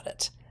me about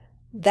it.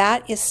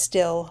 That is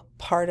still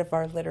part of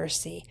our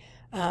literacy.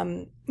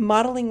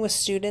 Modeling with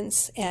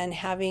students and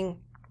having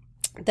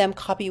them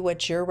copy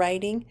what you're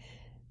writing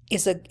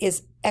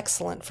is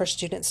excellent for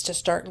students to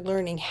start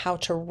learning how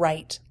to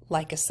write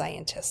like a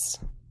scientist.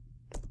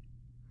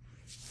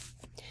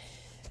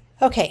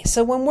 Okay,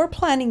 so when we're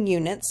planning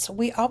units,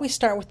 we always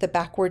start with the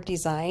backward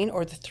design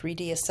or the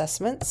 3D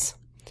assessments.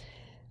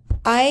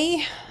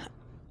 I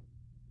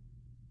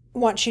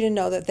want you to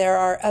know that there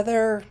are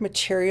other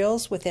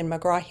materials within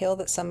McGraw-Hill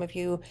that some of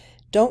you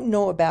don't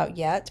know about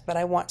yet, but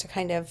I want to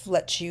kind of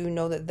let you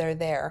know that they're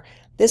there.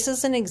 This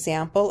is an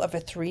example of a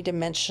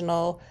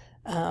three-dimensional,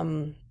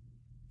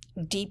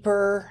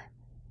 deeper,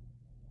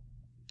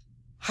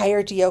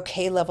 higher DOK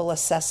level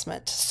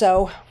assessment.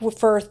 So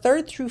for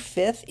 3rd through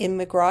 5th in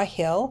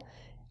McGraw-Hill,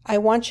 I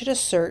want you to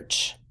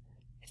search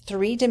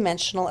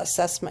three-dimensional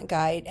assessment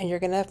guide and you're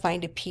going to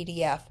find a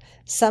PDF.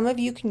 Some of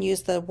you can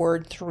use the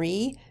word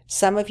 3,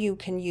 some of you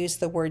can use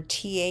the word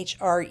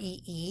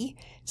THREE.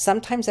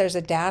 Sometimes there's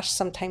a dash,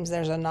 sometimes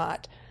there's a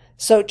not.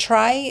 So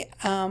try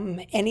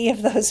any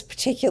of those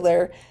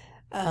particular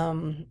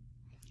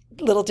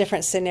little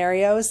different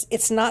scenarios.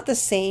 It's not the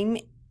same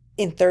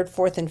in 3rd,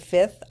 4th, and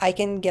 5th. I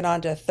can get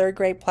onto a 3rd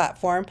grade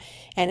platform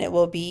and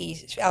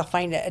I'll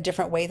find it a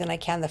different way than I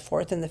can the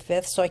 4th and the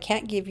 5th. So I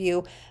can't give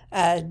you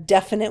a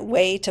definite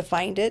way to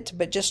find it,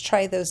 but just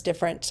try those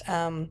different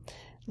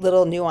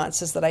little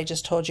nuances that I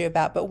just told you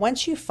about. But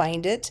once you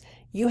find it,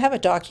 you have a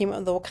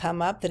document that will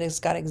come up that has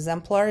got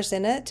exemplars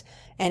in it,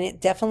 and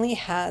it definitely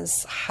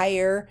has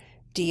higher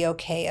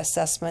DOK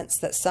assessments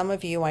that some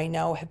of you I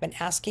know have been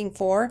asking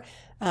for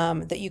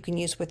that you can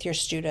use with your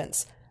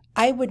students.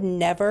 I would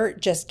never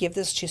just give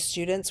this to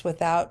students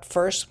without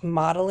first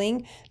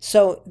modeling.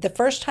 So the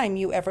first time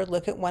you ever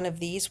look at one of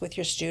these with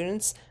your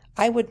students,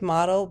 I would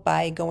model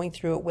by going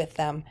through it with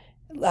them.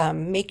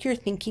 Make your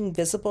thinking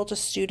visible to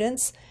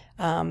students.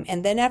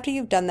 And then after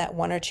you've done that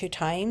 1 or 2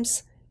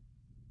 times,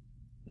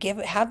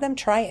 have them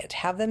try it,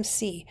 have them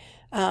see.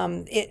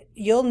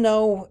 You'll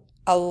know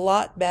a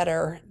lot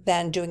better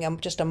than doing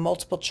just a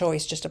multiple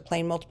choice, just a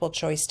plain multiple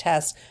choice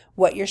test,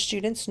 what your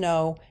students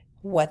know,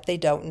 what they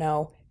don't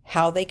know,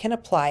 how they can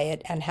apply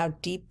it, and how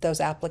deep those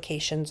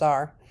applications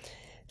are.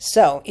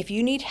 So if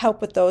you need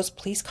help with those,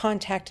 please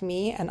contact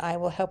me and I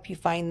will help you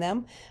find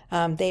them.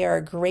 They are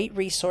a great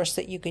resource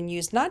that you can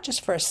use not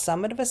just for a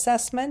summative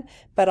assessment,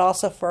 but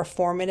also for a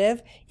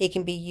formative. It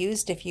can be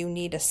used if you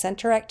need a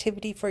center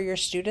activity for your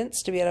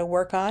students to be able to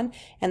work on,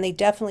 and they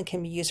definitely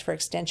can be used for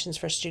extensions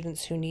for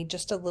students who need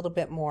just a little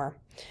bit more.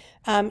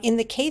 In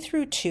the K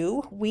through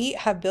 2, we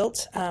have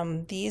built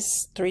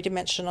these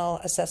three-dimensional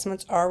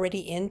assessments already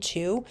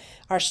into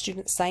our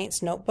student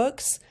science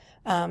notebooks.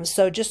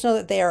 So just know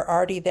that they are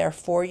already there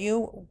for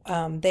you.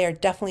 They are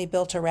definitely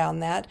built around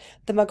that.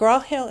 The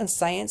McGraw-Hill and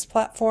Science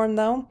platform,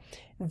 though,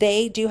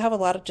 they do have a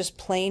lot of just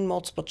plain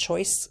multiple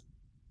choice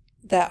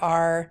that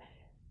are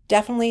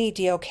definitely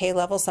DOK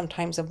level,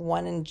 sometimes of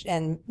 1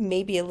 and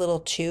maybe a little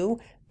 2.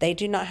 They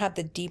do not have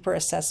the deeper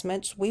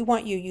assessments. We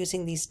want you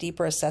using these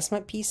deeper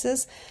assessment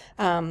pieces.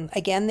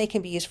 Again, they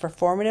can be used for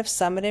formative,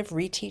 summative,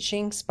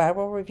 reteaching,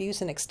 spiral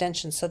reviews, and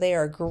extensions. So they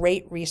are a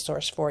great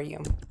resource for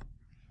you.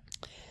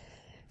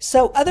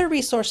 So other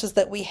resources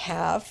that we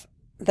have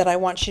that I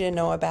want you to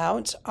know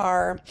about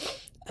are,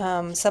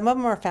 some of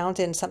them are found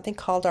in something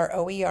called our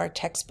OER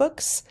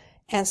textbooks,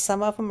 and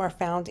some of them are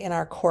found in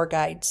our core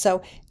guide.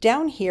 So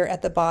down here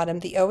at the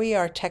bottom, the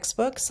OER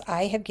textbooks,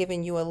 I have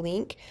given you a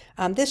link.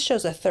 This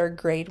shows a 3rd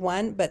grade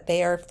one, but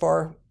they are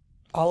for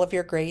all of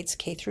your grades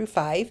K through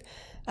 5.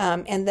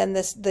 And then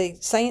the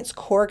Science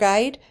Core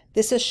Guide,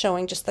 this is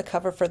showing just the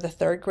cover for the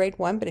 3rd grade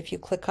one, but if you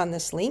click on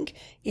this link,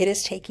 it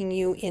is taking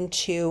you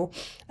into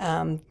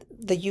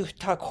the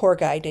Utah Core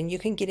Guide, and you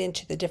can get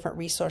into the different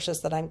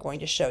resources that I'm going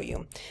to show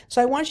you.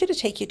 So I want you to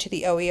take you to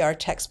the OER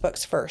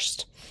textbooks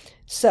first.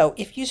 So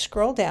if you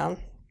scroll down,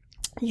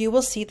 you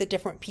will see the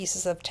different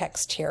pieces of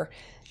text here.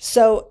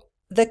 So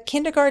the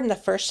kindergarten, the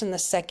 1st and the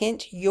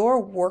 2nd,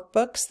 your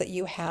workbooks that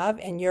you have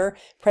and your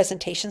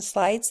presentation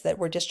slides that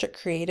were district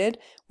created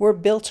were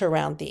built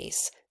around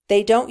these.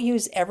 They don't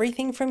use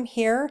everything from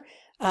here,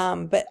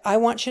 but I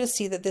want you to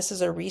see that this is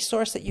a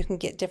resource that you can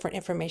get different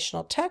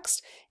informational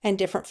text and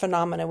different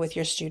phenomena with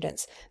your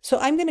students. So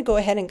I'm going to go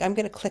ahead and I'm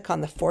going to click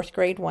on the 4th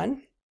grade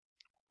one.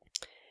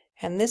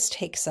 And this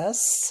takes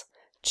us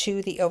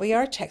to the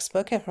OER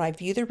textbook. And when I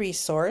view the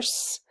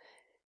resource,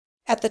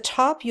 at the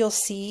top, you'll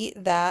see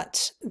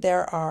that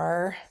there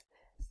are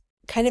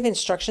kind of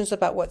instructions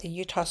about what the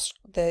Utah,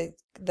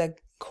 the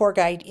core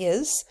guide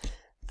is.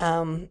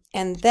 And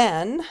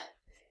then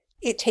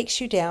it takes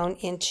you down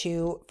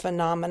into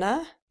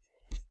phenomena,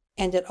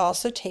 and it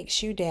also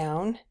takes you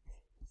down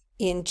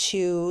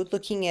into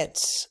looking at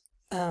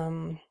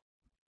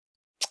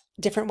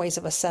different ways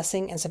of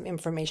assessing and some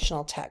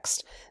informational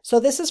text. So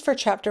this is for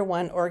Chapter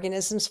 1,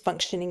 Organisms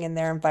Functioning in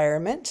Their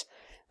Environment.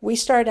 We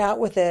start out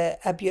with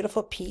a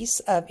beautiful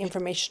piece of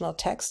informational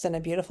text and a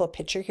beautiful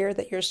picture here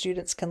that your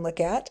students can look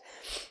at.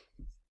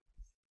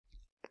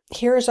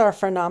 Here's our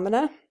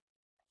phenomena.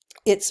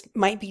 It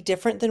might be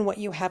different than what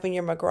you have in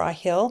your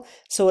McGraw-Hill,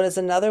 so it is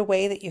another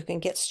way that you can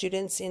get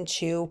students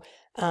into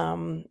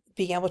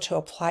being able to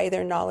apply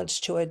their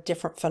knowledge to a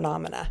different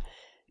phenomena.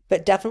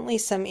 But definitely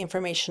some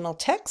informational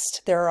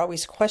text. There are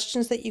always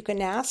questions that you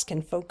can ask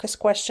and focus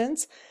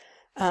questions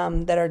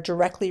that are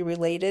directly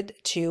related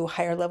to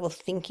higher level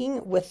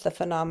thinking with the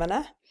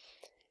phenomena.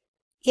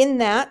 In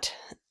that,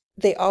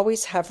 they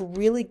always have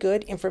really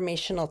good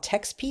informational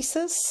text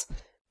pieces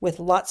with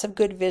lots of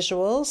good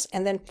visuals.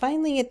 And then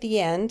finally at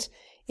the end,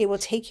 it will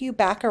take you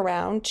back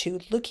around to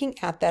looking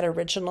at that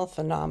original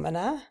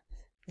phenomena.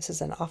 This is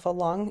an awful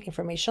long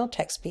informational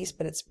text piece,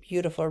 but it's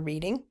beautiful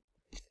reading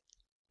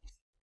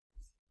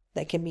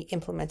that can be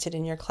implemented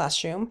in your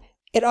classroom.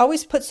 It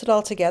always puts it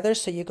all together,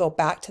 so you go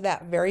back to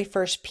that very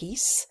first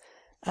piece,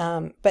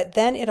 but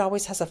then it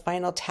always has a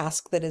final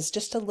task that is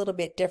just a little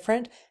bit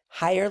different,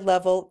 higher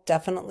level,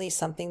 definitely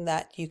something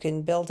that you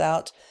can build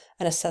out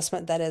an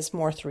assessment that is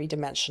more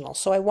three-dimensional.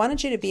 So I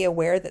wanted you to be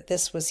aware that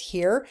this was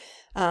here.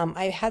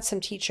 I had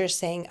some teachers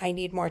saying, I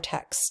need more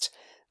text.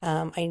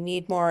 I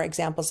need more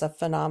examples of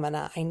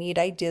phenomena. I need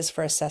ideas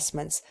for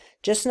assessments.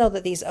 Just know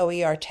that these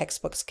OER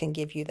textbooks can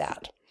give you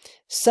that.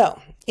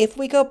 So if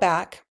we go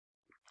back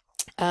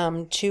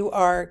to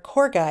our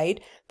core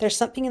guide, there's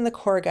something in the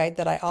core guide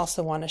that I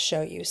also want to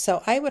show you.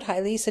 So I would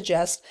highly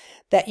suggest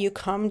that you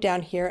come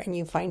down here and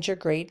you find your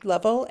grade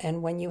level,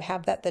 and when you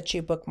have that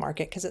you bookmark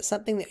it, because it's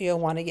something that you'll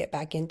want to get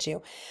back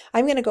into.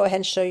 I'm going to go ahead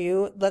and show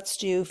you, let's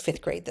do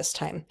 5th grade this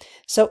time.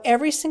 So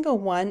every single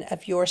one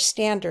of your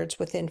standards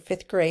within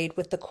 5th grade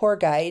with the core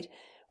guide,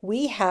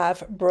 we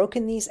have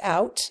broken these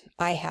out.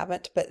 I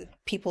haven't, but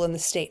people in the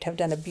state have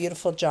done a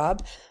beautiful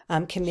job,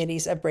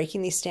 committees of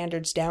breaking these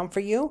standards down for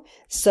you,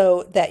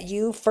 so that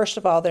you, first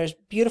of all, there's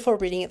beautiful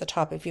reading at the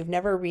top. If you've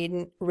never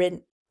read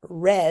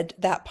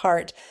that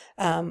part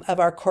of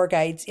our core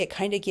guides, it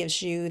kind of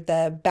gives you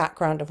the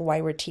background of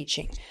why we're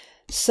teaching.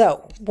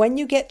 So when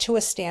you get to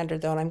a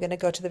standard, though, and I'm going to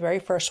go to the very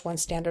first one,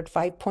 standard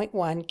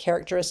 5.1,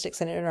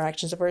 characteristics and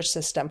interactions of our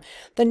system.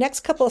 The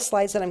next couple of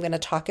slides that I'm going to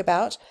talk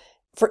about,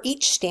 for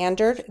each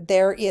standard,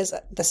 there is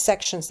the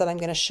sections that I'm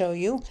going to show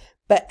you.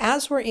 But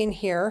as we're in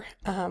here,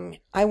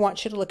 I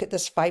want you to look at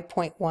this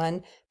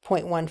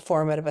 5.1.1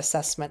 formative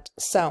assessment.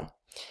 So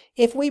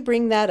if we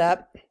bring that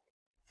up,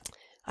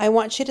 I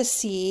want you to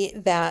see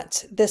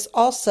that this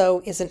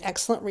also is an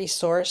excellent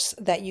resource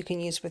that you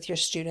can use with your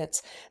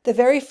students. The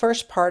very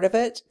first part of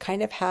it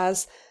kind of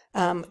has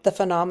the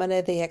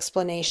phenomena, the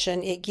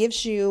explanation. It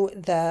gives you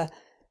the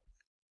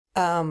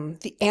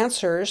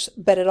answers,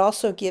 but it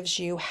also gives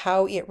you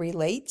how it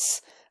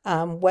relates,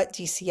 what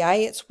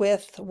DCI it's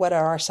with, what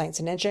are our science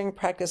and engineering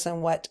practice,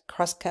 and what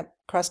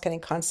cross-cutting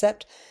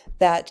concept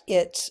that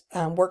it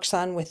works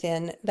on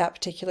within that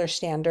particular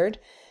standard.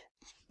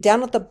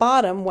 Down at the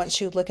bottom,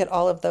 once you look at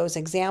all of those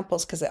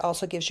examples, because it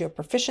also gives you a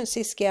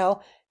proficiency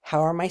scale, how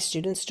are my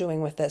students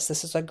doing with this?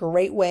 This is a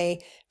great way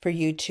for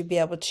you to be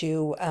able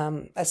to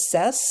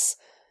assess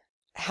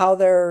how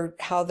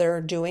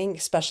they're doing,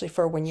 especially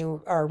for when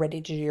you are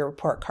ready to do your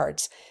report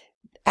cards.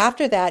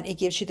 After that, it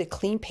gives you the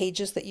clean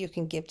pages that you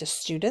can give to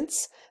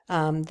students,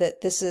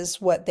 that this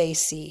is what they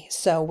see.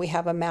 So we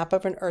have a map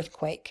of an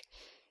earthquake,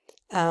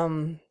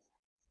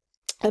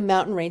 a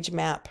mountain range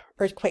map,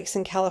 earthquakes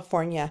in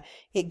California.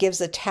 It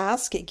gives a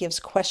task, it gives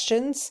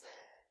questions.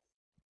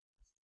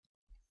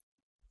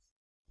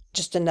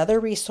 Just another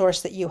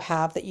resource that you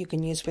have that you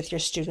can use with your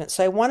students.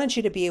 So I wanted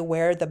you to be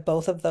aware that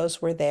both of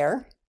those were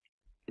there.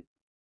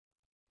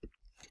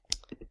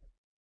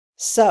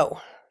 So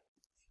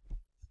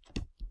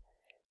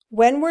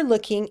when we're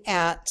looking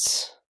at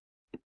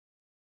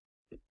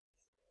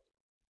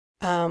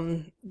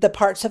the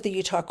parts of the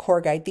Utah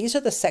Core Guide. These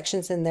are the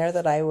sections in there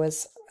that I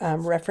was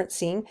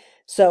referencing.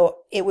 So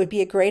it would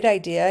be a great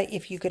idea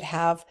if you could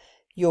have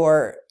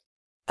your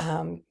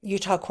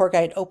Utah Core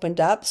Guide opened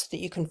up so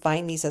that you can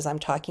find these as I'm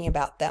talking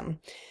about them.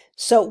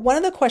 So one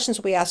of the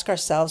questions we ask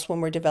ourselves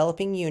when we're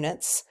developing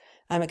units,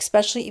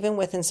 especially even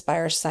with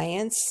Inspire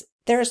Science,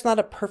 there is not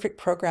a perfect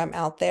program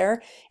out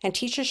there, and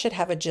teachers should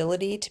have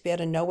agility to be able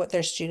to know what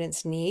their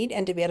students need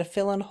and to be able to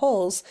fill in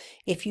holes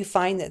if you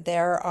find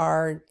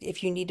that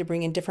if you need to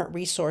bring in different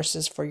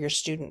resources for your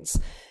students.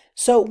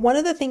 So one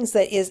of the things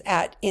that is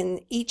in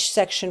each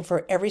section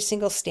for every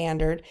single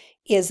standard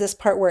is this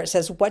part where it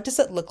says, what does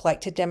it look like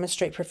to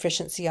demonstrate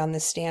proficiency on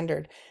this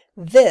standard?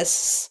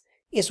 This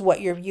is what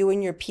you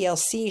and your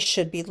PLC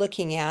should be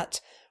looking at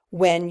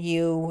when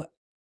you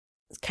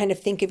kind of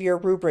think of your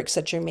rubrics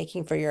that you're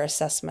making for your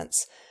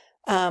assessments.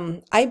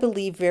 I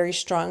believe very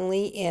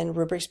strongly in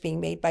rubrics being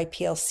made by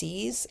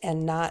PLCs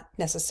and not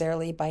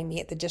necessarily by me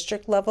at the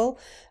district level,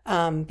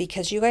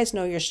 because you guys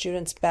know your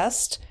students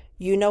best.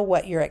 You know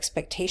what your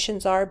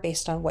expectations are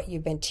based on what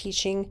you've been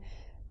teaching.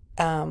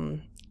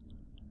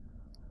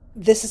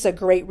 This is a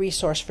great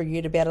resource for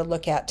you to be able to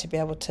look at to be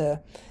able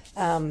to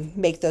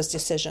make those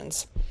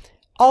decisions.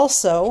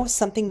 Also,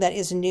 something that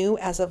is new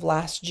as of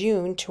last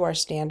June to our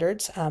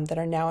standards that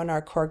are now in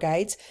our core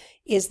guides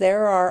is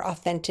there are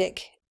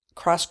authentic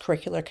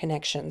cross-curricular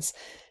connections.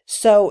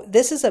 So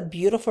this is a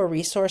beautiful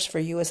resource for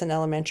you as an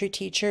elementary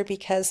teacher,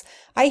 because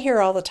I hear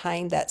all the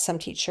time that some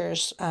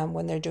teachers,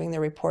 when they're doing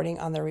their reporting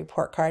on their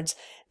report cards,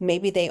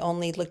 maybe they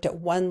only looked at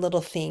one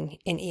little thing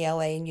in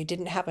ELA and you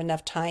didn't have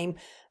enough time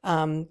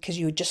because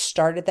you just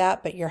started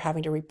that, but you're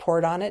having to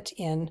report on it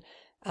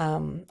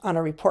on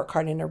a report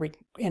card in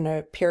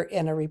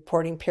a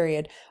reporting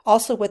period.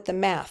 Also with the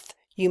math,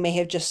 you may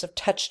have just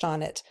touched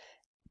on it,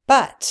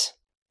 but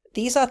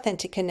these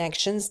authentic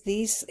connections,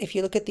 if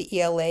you look at the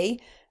ELA,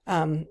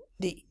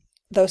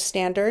 those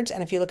standards,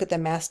 and if you look at the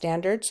math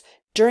standards,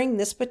 during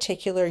this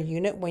particular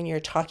unit, when you're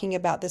talking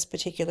about this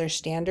particular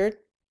standard,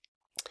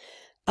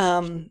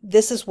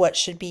 this is what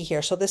should be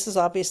here. So this is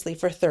obviously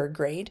for third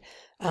grade,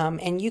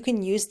 and you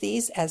can use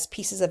these as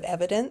pieces of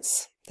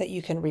evidence that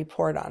you can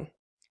report on.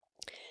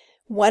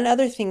 One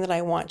other thing that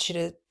I want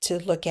you to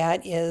look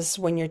at is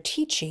when you're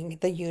teaching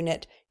the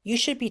unit, you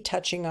should be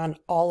touching on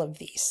all of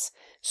these.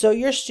 So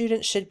your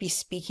students should be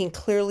speaking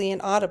clearly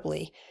and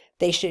audibly.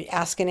 They should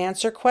ask and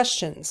answer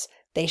questions.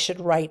 They should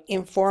write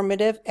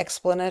informative,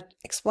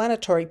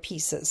 explanatory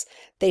pieces.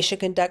 They should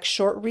conduct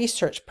short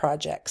research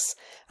projects.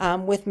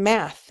 With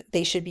math,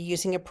 they should be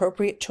using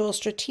appropriate tools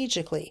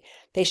strategically.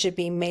 They should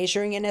be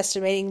measuring and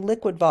estimating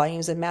liquid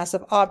volumes and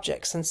massive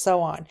objects, and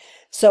so on.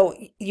 So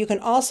you can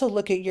also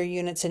look at your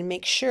units and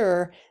make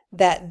sure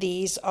that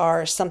these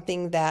are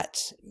something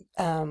that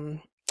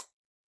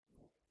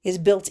is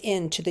built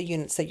into the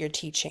units that you're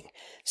teaching.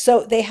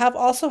 So they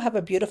also have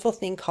a beautiful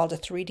thing called a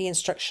 3D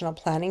instructional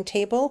planning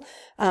table.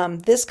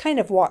 This kind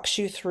of walks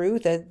you through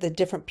the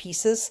different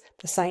pieces,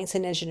 the science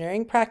and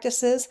engineering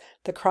practices,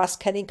 the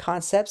cross-cutting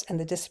concepts, and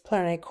the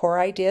disciplinary core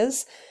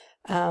ideas.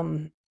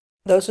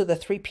 Those are the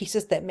three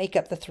pieces that make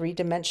up the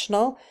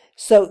three-dimensional.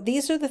 So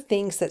these are the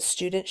things that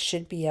students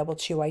should be able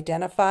to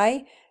identify.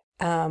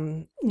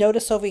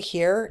 Notice over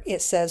here,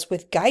 it says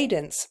with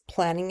guidance,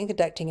 planning and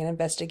conducting an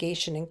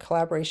investigation in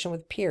collaboration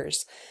with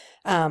peers.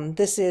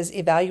 This is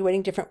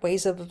evaluating different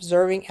ways of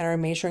observing and or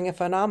measuring a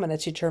phenomena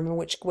to determine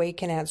which way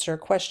can answer a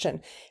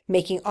question,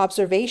 making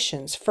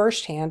observations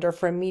firsthand or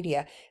from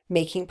media,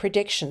 making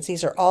predictions.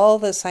 These are all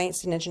the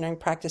science and engineering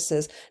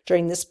practices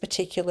during this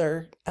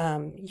particular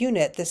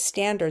unit, this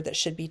standard that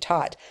should be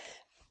taught.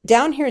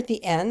 Down here at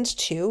the end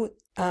too,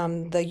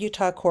 the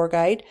Utah Core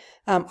Guide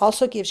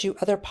also gives you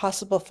other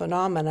possible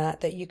phenomena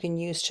that you can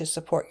use to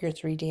support your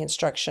 3D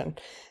instruction.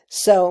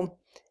 So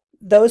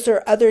those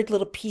are other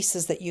little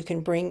pieces that you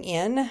can bring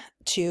in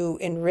to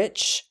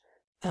enrich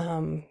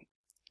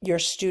your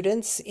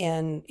students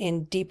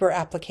in deeper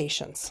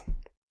applications.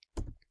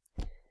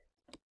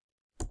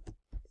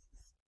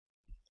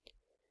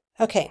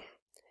 Okay,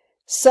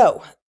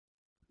 so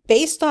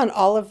based on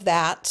all of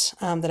that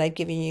that I've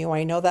given you,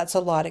 I know that's a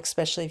lot,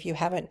 especially if you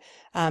haven't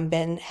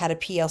had a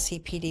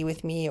PLC PD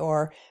with me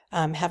or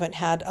haven't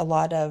had a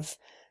lot of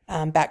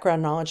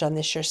background knowledge on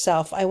this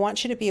yourself. I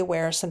want you to be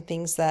aware of some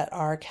things that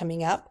are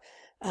coming up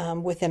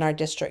within our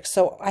district.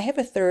 So I have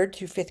a 3rd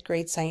through 5th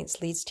grade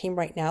science leads team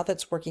right now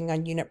that's working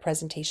on unit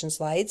presentation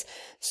slides.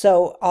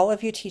 So all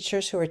of you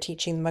teachers who are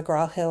teaching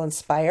McGraw-Hill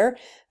Inspire,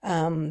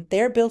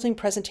 they're building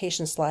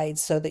presentation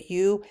slides so that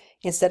you,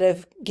 instead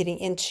of getting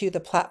into the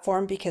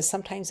platform, because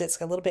sometimes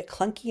it's a little bit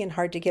clunky and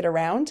hard to get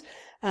around,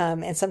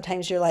 and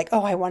sometimes you're like,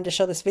 oh, I wanted to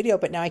show this video,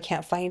 but now I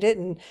can't find it,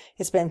 and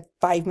it's been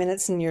 5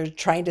 minutes and you're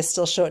trying to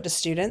still show it to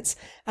students.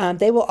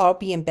 They will all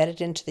be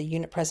embedded into the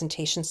unit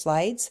presentation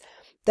slides.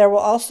 There will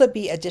also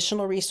be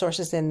additional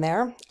resources in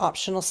there,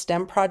 optional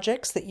STEM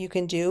projects that you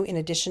can do in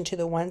addition to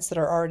the ones that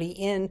are already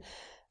in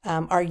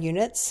our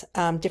units,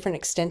 different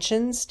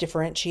extensions,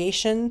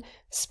 differentiation,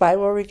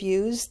 spiral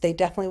reviews. They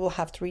definitely will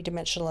have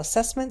three-dimensional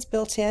assessments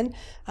built in,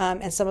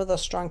 and some of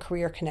those strong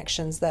career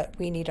connections that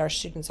we need our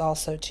students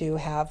also to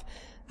have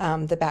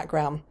the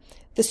background.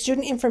 The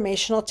student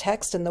informational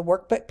text and the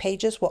workbook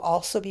pages will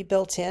also be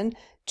built in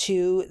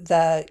to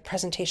the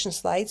presentation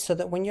slides so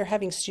that when you're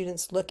having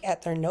students look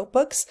at their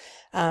notebooks,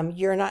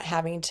 you're not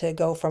having to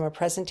go from a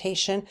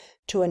presentation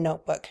to a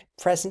notebook,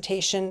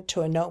 presentation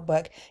to a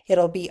notebook.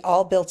 It'll be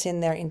all built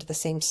in there into the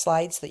same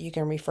slides that you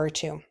can refer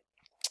to.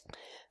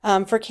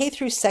 For K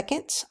through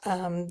second,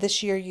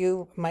 this year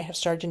you might have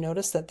started to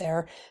notice that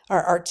there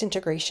are arts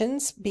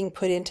integrations being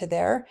put into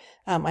there.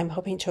 I'm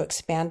hoping to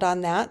expand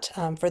on that.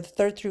 For the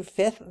third through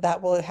fifth,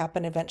 that will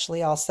happen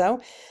eventually also.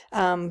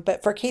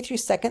 But for K through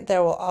second,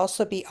 there will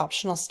also be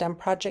optional STEM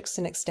projects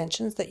and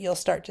extensions that you'll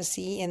start to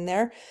see in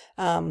there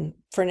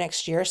for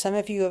next year. Some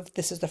of you have,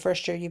 this is the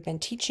first year you've been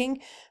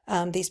teaching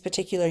these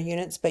particular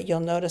units, but you'll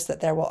notice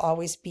that there will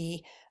always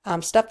be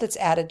stuff that's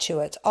added to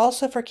it.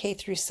 Also for K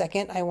through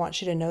second, I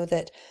want you to know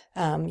that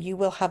you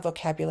will have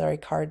vocabulary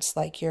cards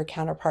like your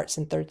counterparts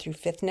in third through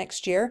fifth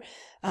next year.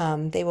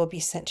 They will be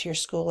sent to your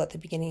school at the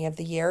beginning of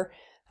the year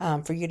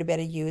for you to be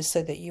able to use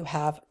so that you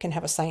can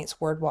have a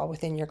science word wall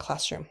within your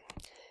classroom.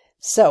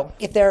 So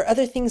if there are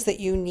other things that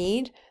you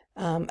need,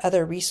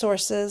 other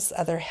resources,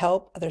 other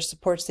help, other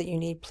supports that you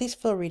need, please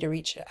feel free to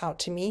reach out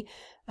to me.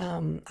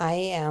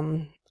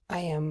 I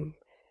am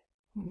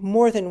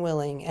more than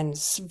willing and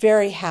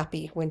very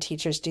happy when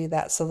teachers do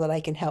that so that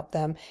I can help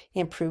them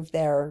improve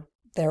their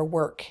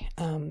work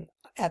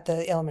at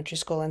the elementary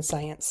school in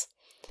science.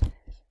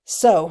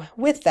 So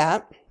with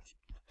that,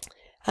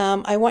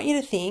 I want you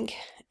to think,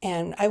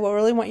 and I will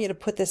really want you to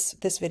put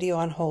this video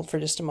on hold for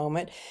just a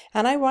moment,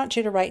 and I want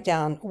you to write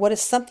down what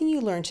is something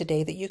you learned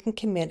today that you can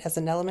commit as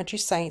an elementary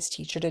science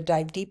teacher to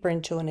dive deeper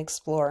into and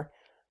explore.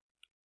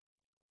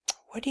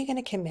 What are you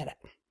going to commit it?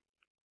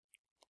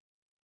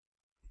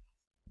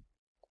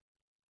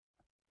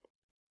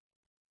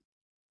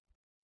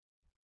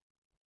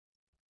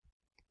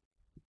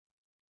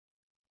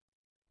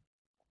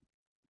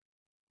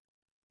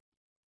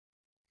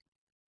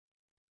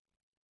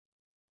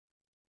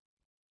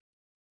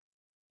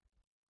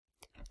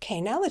 Okay,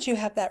 now that you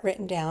have that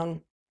written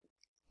down,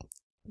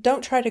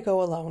 don't try to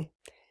go alone.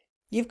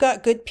 You've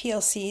got good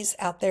PLCs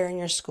out there in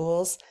your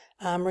schools.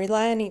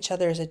 Rely on each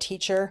other as a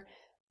teacher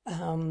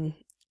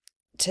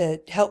to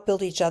help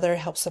build each other,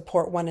 help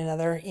support one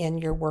another in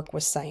your work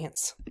with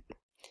science.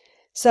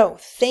 So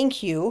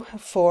thank you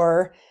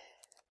for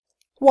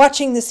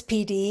watching this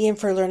PD and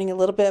for learning a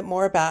little bit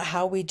more about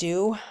how we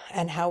do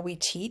and how we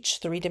teach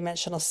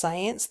three-dimensional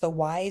science, the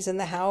whys and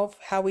the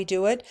how we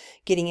do it,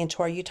 getting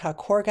into our Utah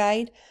Core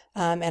Guide,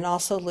 and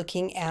also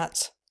looking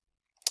at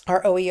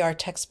our OER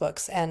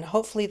textbooks. And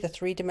hopefully the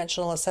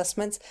three-dimensional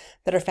assessments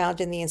that are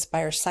found in the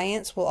Inspire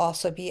Science will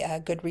also be a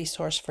good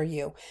resource for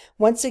you.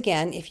 Once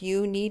again, if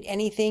you need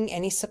anything,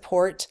 any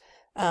support,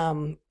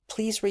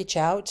 please reach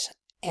out.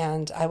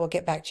 And I will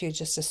get back to you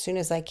just as soon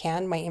as I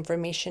can. My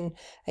information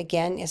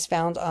again is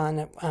found on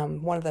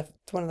one of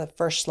the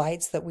first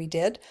slides that we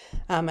did,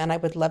 and I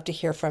would love to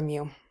hear from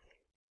you.